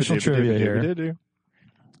it. Official trivia here.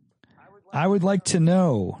 I would like to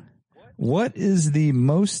know, what is the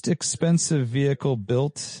most expensive vehicle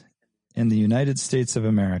built in the United States of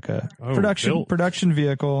America? Oh, production built.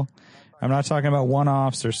 vehicle. I'm not talking about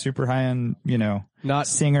one-offs or super high-end, Not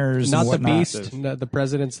singers not and the whatnot. Beast, not the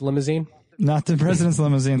president's limousine. Not the president's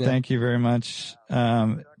limousine. Yeah. Thank you very much.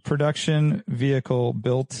 Production vehicle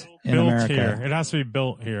built in Built America. here. It has to be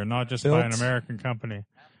built here, not just by an Built. American company.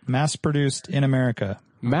 Mass produced in America.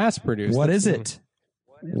 Mass produced. What That's is it?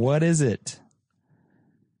 What is it?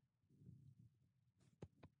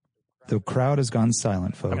 The crowd has gone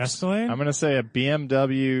silent, folks. Escalade? I'm going to say a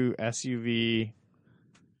BMW SUV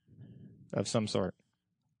of some sort.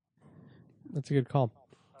 That's a good call.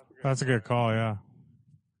 That's a good call, yeah.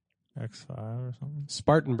 X5 or something.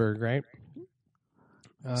 Spartanburg, right?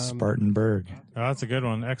 Spartanburg. Oh, that's a good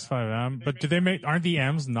one. X5M. But do they make? Aren't the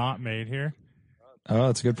M's not made here? Oh,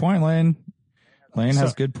 that's a good point, Lane. Lane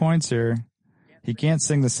has So- good points here. He can't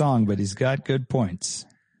sing the song, but he's got good points.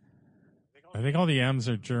 I think all the M's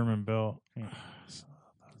are German built.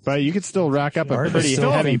 But you could still rack up a Art is pretty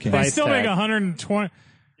still heavy thinking. They price still make tag. 120.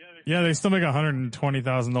 Yeah, they still make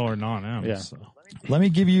 $120,000 non-M's. Yeah. So. Let me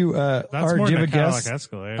give you, That's Art, more do you than have a a Cadillac guess?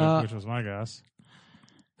 Escalade, which was my guess.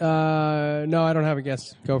 No, I don't have a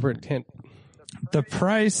guess. Go for it. Hint. The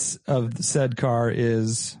price of the said car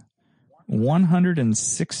is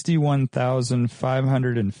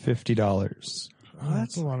 $161,550. Oh,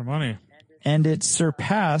 that's a lot of money. And it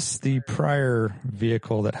surpassed the prior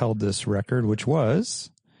vehicle that held this record, which was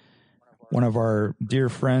one of our dear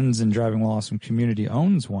friends in Driving While Awesome community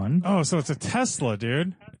owns one. Oh, so it's a Tesla,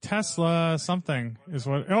 dude. Tesla something is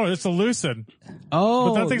what. Oh, it's a Lucid.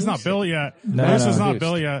 Oh, But that thing's not built yet. No, Lucid's no. not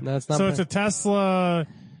built yet. No, it's not so built. it's a Tesla.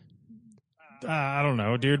 I don't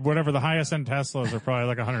know, dude. Whatever the highest end Teslas are probably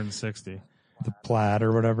like 160. The Plaid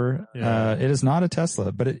or whatever. Yeah. It is not a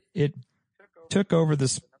Tesla, but it took over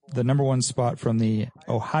the number one spot from the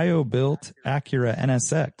Ohio-built Acura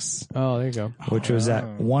NSX, Oh, there you go. which was at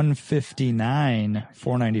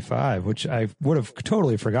 159,495, which I would have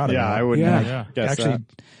totally forgotten Yeah, about. I wouldn't Yeah. have guessed Actually,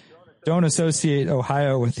 that. don't associate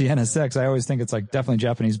Ohio with the NSX. I always think it's like definitely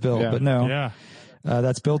Japanese built, Yeah. but no, Yeah.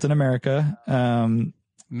 that's built in America.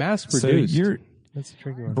 Mass So produced. That's a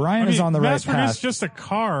tricky one. Brian is on the right mass path. produced just a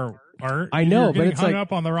car, Art. I know, You're but getting it's hung like-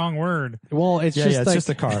 up on the wrong word. Well, it's Yeah, just it's like just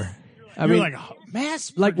a car. I You're mean, like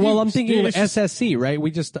mass. like, well, I'm produced, thinking dude. of It's just- SSC, right?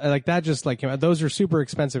 We just like that. Just like those are super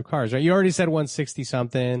expensive cars, right? You already said 160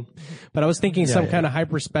 something, but I was thinking some kind of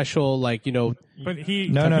hyper special, like But he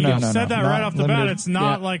No, he no, said that not right off the bat. limited. It's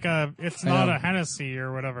not Yeah. like it's I not know. a Hennessy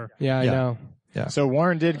or whatever. yeah, I Yeah. know. So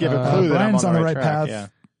Warren did give a clue that Brian's I'm on the right path. track. Yeah.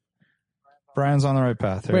 Brian's on the right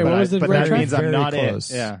path. Here. Wait, what was the but right that track? means I'm Very not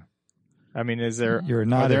close. in. Yeah. I mean, is there? You're Are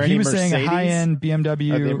not. there He any was saying a Mercedes? high-end Are they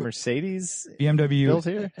BMW Mercedes? BMW built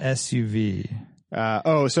here? SUV.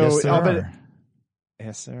 So Yes, there I'll bet. are.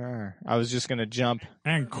 Yes, there are. I was just gonna jump.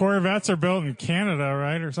 And Corvettes are built in Canada,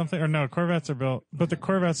 right, or something? Or no, Corvettes are built, but the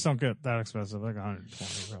Corvettes don't get that expensive, like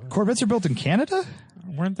 120. Probably. Corvettes are built in Canada,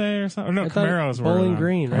 Weren't they or something? Or no, I thought Camaros were. Bowling then.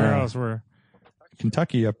 Green, right? Camaros were.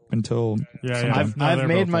 Kentucky, up until Yeah, sometime. yeah. I've No, they're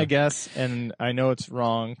made built my there. guess, and I know it's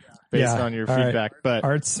wrong based Yeah, on your all right. feedback. But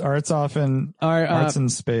Art's off in All right, arts in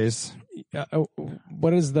space.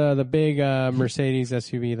 what is the big Mercedes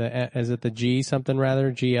SUV? Is it the G something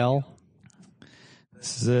rather? GL?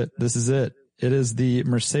 This is it. It is the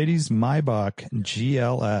Mercedes Maybach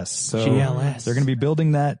GLS. So GLS. they're going to be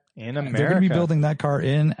building that. in They're going America, to be building that car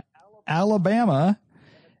in Alabama,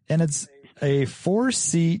 and it's a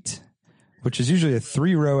 4-seat, which is usually a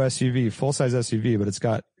 3-row SUV, full-size SUV, but it's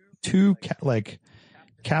got two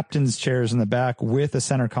captain's chairs in the back with a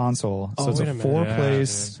center console. So Oh, it's wait a a minute.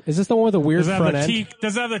 four-place. Is this the one with the weird Does it front have the end? teeth?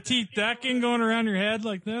 Does it have the teeth decking going around your head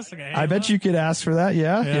like this? Like a I bet you could ask for that.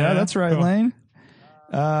 Yeah, Yeah, that's right, cool. Lane.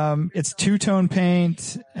 It's two-tone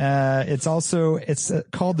paint. It's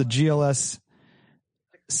called the GLS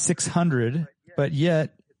 600, but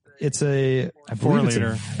yet it's I believe it's a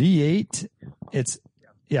 4-liter. V8. It's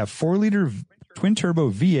 4-liter twin turbo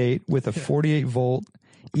V8 with a 48 volt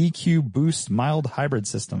EQ boost mild hybrid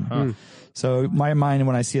system. So my mind,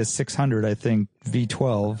 when I see a 600, I think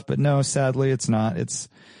V12, but no, sadly it's not. It's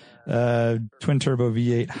twin turbo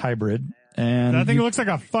V8 hybrid. And That thing looks like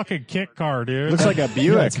a fucking kit car, dude. looks like a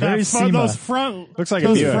Buick. it's very Those SEMA. front, Looks like a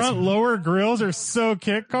those Buick. front lower grills are so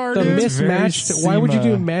kit car, The dude. mismatched. Why would you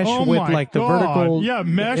do mesh Oh with my like the God. vertical? Yeah,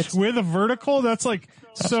 mesh It's- with a vertical. That's like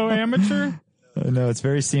so amateur. No, it's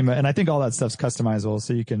very SEMA, and I think all that stuff's customizable,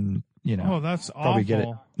 so you can, Oh, that's awful. probably get it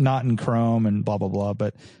not in chrome and blah blah blah.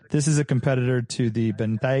 But this is a competitor to the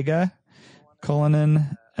Bentayga,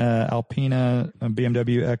 Cullinan, Alpina,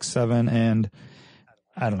 BMW X7, and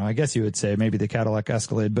I don't know. I guess you would say maybe the Cadillac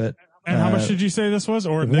Escalade, but And how much did you say this was?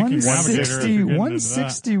 Or Nicky Navigator? if you're getting into that.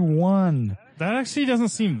 161. That actually doesn't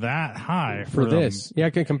seem that high for them. this. Yeah,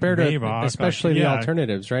 compared to Maybach, especially like, the yeah.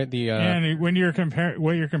 alternatives, right? The And when you're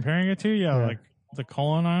what you're comparing it to, like the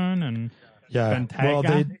Cullinan and Yeah. Bentayga?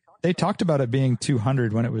 Well, they talked about it being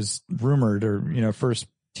 200 when it was rumored or first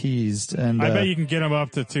teased, and I bet you can get them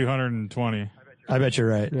up to 220. I bet you're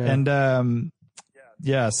right. Yeah. And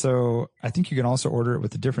so I think you can also order it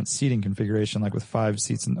with a different seating configuration, like with 5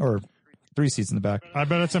 seats or 3 seats in the back. I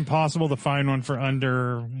bet it's impossible to find one for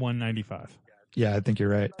under 195. Yeah, I think you're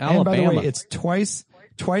right. And by the Alabama. way, it's twice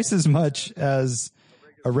as much as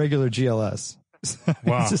a regular GLS.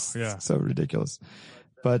 Wow, It's just yeah. so ridiculous.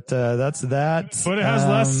 But that's that. But it has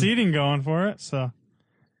less seating going for it, so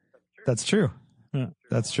That's true. Yeah.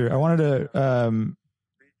 That's true. I wanted to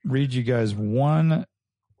read you guys one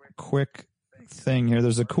quick thing here.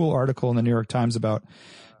 There's a cool article in the New York Times about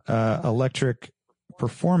electric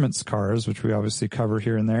performance cars, which we obviously cover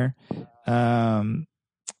here and there.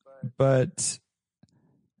 But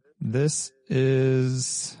this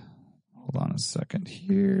is, hold on a second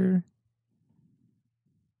here.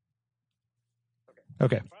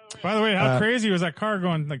 Okay. By the way, how crazy was that car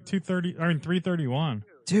going like 331?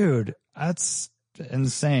 Dude, that's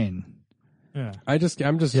insane. Yeah. I'm just Yeah,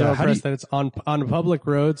 so how do impressed you- that it's on public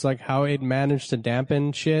roads, like how it managed to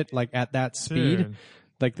dampen shit like at that speed. Dude.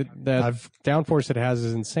 Like the I've- downforce it has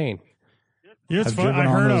is insane. You know, it's I've fun. driven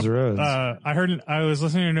on those roads. I was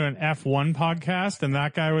listening to an F1 podcast, and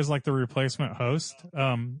that guy was like the replacement host,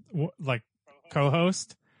 like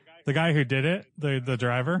co-host, the guy who did it, the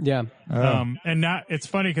driver. Yeah. And now it's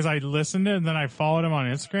funny because I listened to it and then I followed him on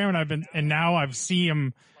Instagram, and now I've seen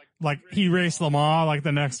him, like he raced Le Mans like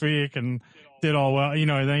the next week and did all well, you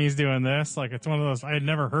know, and then he's doing this. Like it's one of those, I had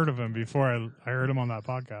never heard of him before I heard him on that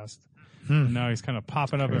podcast. And now he's kind of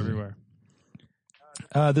popping up everywhere.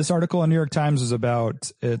 This article in New York Times was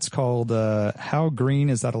about, it's called, How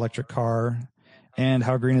Green is That Electric Car? And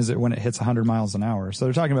how green is it when it hits 100 miles an hour? So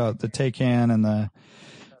they're talking about the Taycan and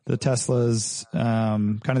the Teslas,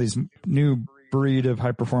 kind of these new breed of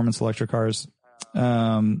high performance electric cars.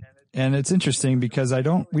 And it's interesting because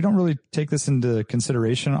we don't really take this into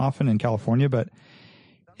consideration often in California, but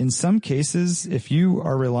in some cases, if you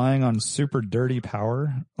are relying on super dirty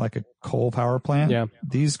power, like a coal power plant,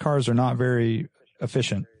 these cars are not very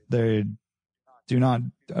efficient. They do not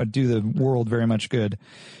do the world very much good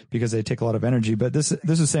because they take a lot of energy. But this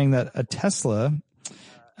is saying that a Tesla,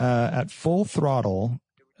 at full throttle,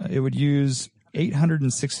 it would use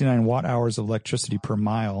 869 watt hours of electricity per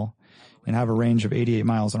mile and have a range of 88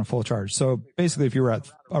 miles on a full charge. So basically, if you were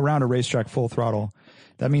around a racetrack full throttle,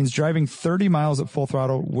 that means driving 30 miles at full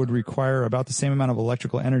throttle would require about the same amount of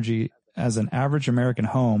electrical energy as an average American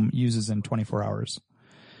home uses in 24 hours.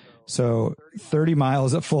 So 30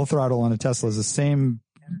 miles at full throttle on a Tesla is the same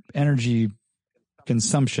energy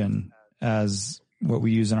consumption as what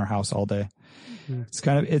we use in our house all day.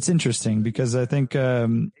 It's interesting because I think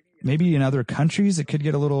maybe in other countries it could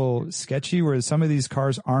get a little sketchy where some of these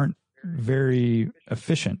cars aren't very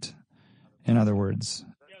efficient. In other words,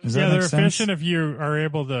 does that they're make sense? efficient if you are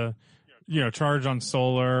able to, you know, charge on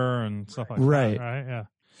solar and stuff like that. Right. Yeah.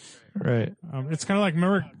 Right. It's kind of like,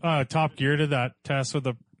 remember, Top Gear did that test with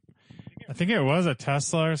I think it was a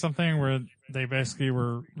Tesla or something where they basically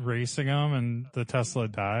were racing them and the Tesla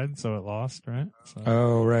died, so it lost, right?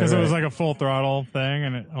 So, right. Because it was like a full throttle thing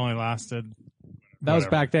and it only lasted. That was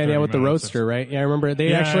back then, with the Roadster, right? Yeah, I remember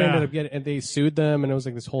they actually ended up they sued them, and it was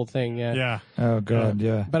like this whole thing, Yeah. Oh God,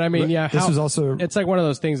 yeah. But I mean, this was also. It's like one of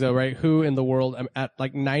those things, though, right? Who in the world, at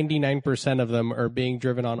like 99% of them are being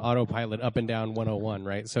driven on autopilot up and down 101,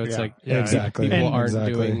 right? So it's exactly. People aren't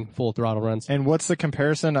doing full throttle runs. And what's the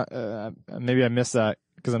comparison? Maybe I missed that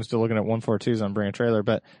because I'm still looking at 142s on Bring a Trailer.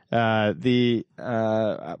 But I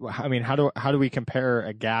mean, how do we compare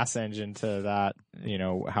a gas engine to that? You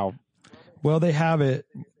know how. Well, they have it.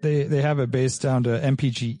 They have it based down to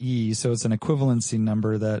MPGe, so it's an equivalency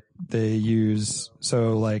number that they use.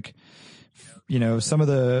 So, like, you know, some of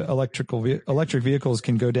the electric vehicles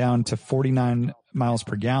can go down to 49 miles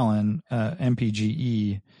per gallon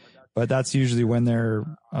MPGe, but that's usually when they're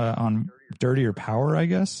on dirtier power, I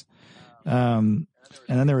guess. And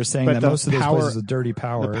then they were saying that most of those places with dirty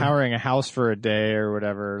power, powering a house for a day or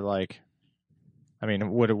whatever, like. I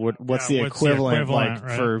mean, what's the equivalent like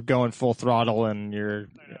right? for going full throttle in your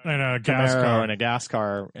a gas car and a gas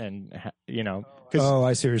car, and you know?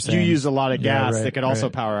 I see what you're saying. You use a lot of gas that could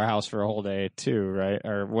also power a house for a whole day too, right?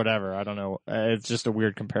 Or whatever. I don't know. It's just a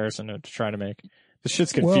weird comparison to try to make. This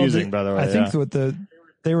shit's confusing, by the way. I think what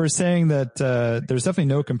they were saying that there's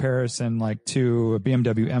definitely no comparison like to a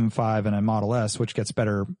BMW M5 and a Model S, which gets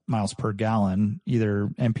better miles per gallon, either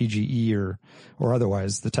MPGe or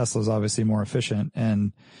otherwise. The Tesla is obviously more efficient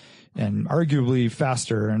and arguably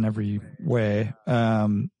faster in every way.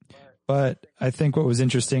 But I think what was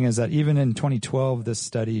interesting is that even in 2012, this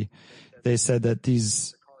study, they said that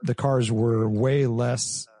the cars were way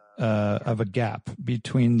less of a gap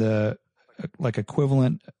between the like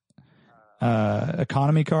equivalent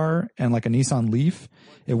economy car and like a Nissan Leaf.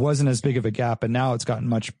 It wasn't as big of a gap, and now it's gotten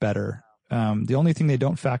much better. The only thing they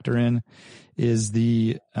don't factor in is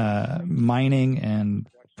the mining and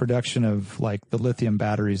production of like the lithium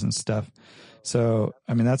batteries and stuff. So,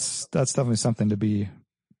 I mean, that's definitely something to be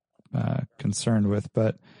concerned with,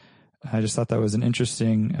 but I just thought that was an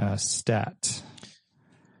interesting stat.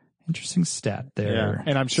 Interesting stat there. Yeah.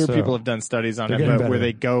 And I'm sure people have done studies on it, but where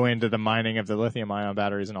they go into the mining of the lithium ion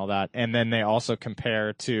batteries and all that. And then they also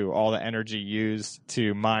compare to all the energy used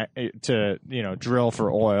to mine, to, you know, drill for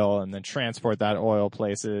oil and then transport that oil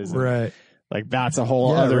places. Right. Like that's a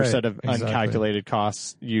whole other set of uncalculated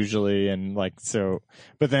costs usually. And like, so,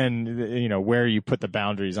 but then, you know, where you put the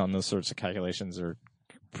boundaries on those sorts of calculations are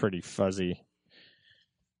pretty fuzzy.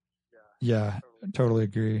 Yeah, totally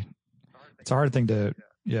agree. It's a hard thing to,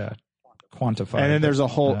 quantify. And then there's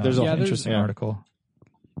an interesting article.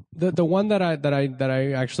 The one that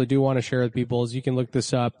I actually do want to share with people is you can look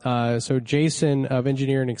this up. So Jason of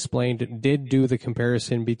Engineering Explained did do the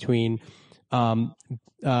comparison between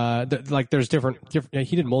like there's different,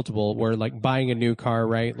 he did multiple where like buying a new car,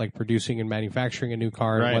 right? Like producing and manufacturing a new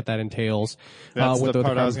car and Right. what that entails, That's what the the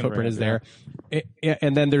part I was carbon gonna footprint bring is up, there.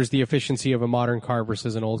 And then there's the efficiency of a modern car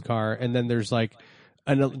versus an old car. And then there's like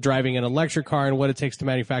driving an electric car and what it takes to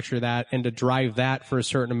manufacture that and to drive that for a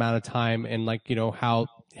certain amount of time and like, how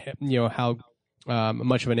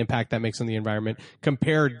much of an impact that makes on the environment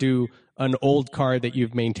compared to an old car that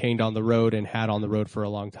you've maintained on the road and had on the road for a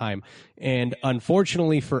long time. And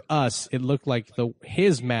unfortunately for us, it looked like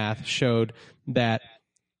his math showed that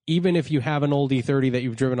even if you have an old E30 that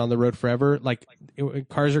you've driven on the road forever, like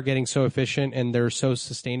cars are getting so efficient and they're so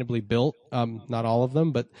sustainably built. Not all of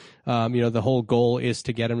them, but the whole goal is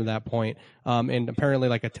to get them to that point. And apparently,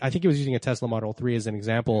 I think he was using a Tesla Model 3 as an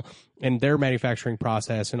example, and their manufacturing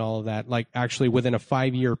process and all of that. Like actually, within a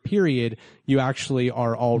 5-year period, you actually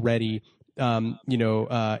are already,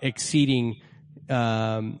 exceeding,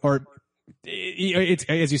 or. It's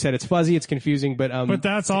as you said, it's fuzzy, it's confusing, but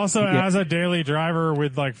that's also as a daily driver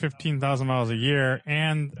with like 15,000 miles a year,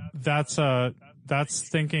 and that's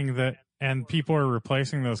thinking that, and people are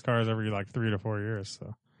replacing those cars every like 3 to 4 years.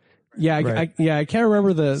 So I can't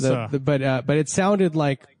remember but it sounded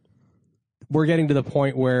like we're getting to the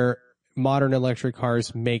point where modern electric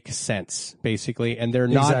cars make sense basically, and they're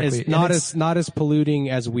not as polluting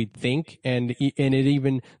as we think, and it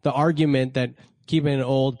even the argument that keeping an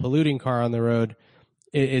old polluting car on the road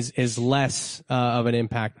is less of an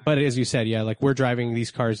impact. But as you said, like we're driving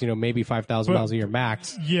these cars, maybe 5,000 miles a year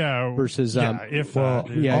max. Yeah. Versus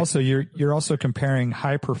also you're also comparing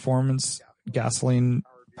high performance gasoline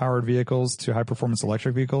powered vehicles to high performance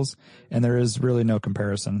electric vehicles, and there is really no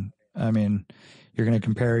comparison. I mean, you're going to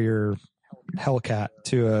compare your Hellcat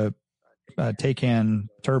to a Taycan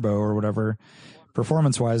Turbo or whatever.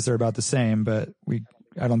 Performance wise, they're about the same, but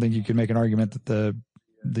I don't think you can make an argument that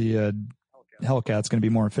the Hellcat's going to be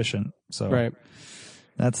more efficient. So right.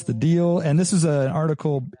 That's the deal. And this is an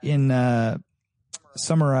article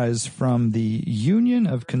summarized from the Union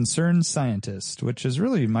of Concerned Scientists, which is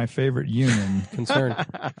really my favorite union. Concerned.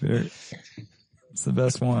 It's the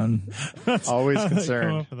best one. Always Come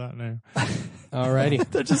concerned. up with that name. Alrighty.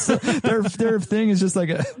 They're just their thing is just like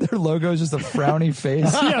their logo is just a frowny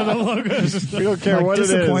face. Yeah, the logo is just We don't care like what it is.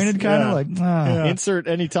 disappointed, kind of Yeah. like. Insert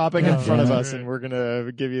any topic in front of us, Right. and we're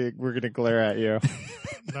gonna glare at you.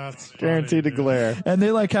 that's Guaranteed to funny, dude. glare. And they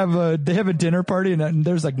have a dinner party and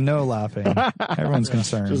there's like no laughing. Everyone's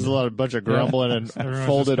concerned. Just a bunch of grumbling and Everyone's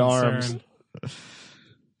folded just arms. concerned.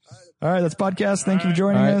 All right, that's podcast. Thank you for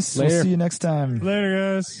joining All right, us. later. We'll see you next time.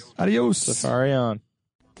 Later, guys. Adios. Safari on.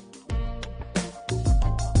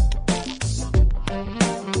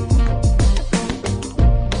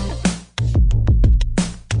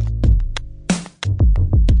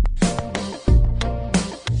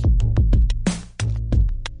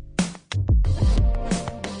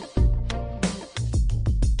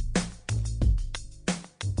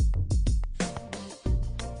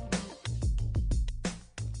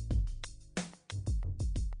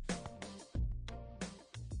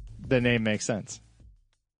 The name makes sense.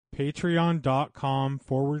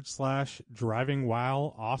 Patreon.com/driving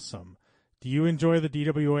while awesome. Do you enjoy the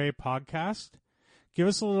DWA podcast? Give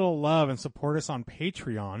us a little love and support us on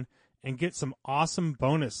Patreon and get some awesome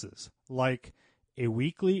bonuses like a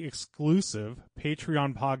weekly exclusive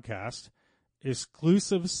Patreon podcast,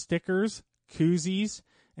 exclusive stickers, koozies,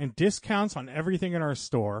 and discounts on everything in our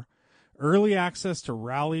store, early access to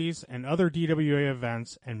rallies and other DWA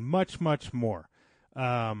events, and much, much more.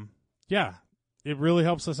 It really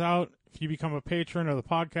helps us out if you become a patron of the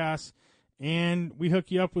podcast, and we hook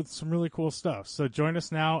you up with some really cool stuff. So join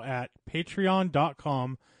us now at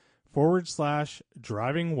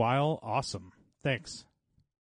patreon.com/driving while awesome. Thanks.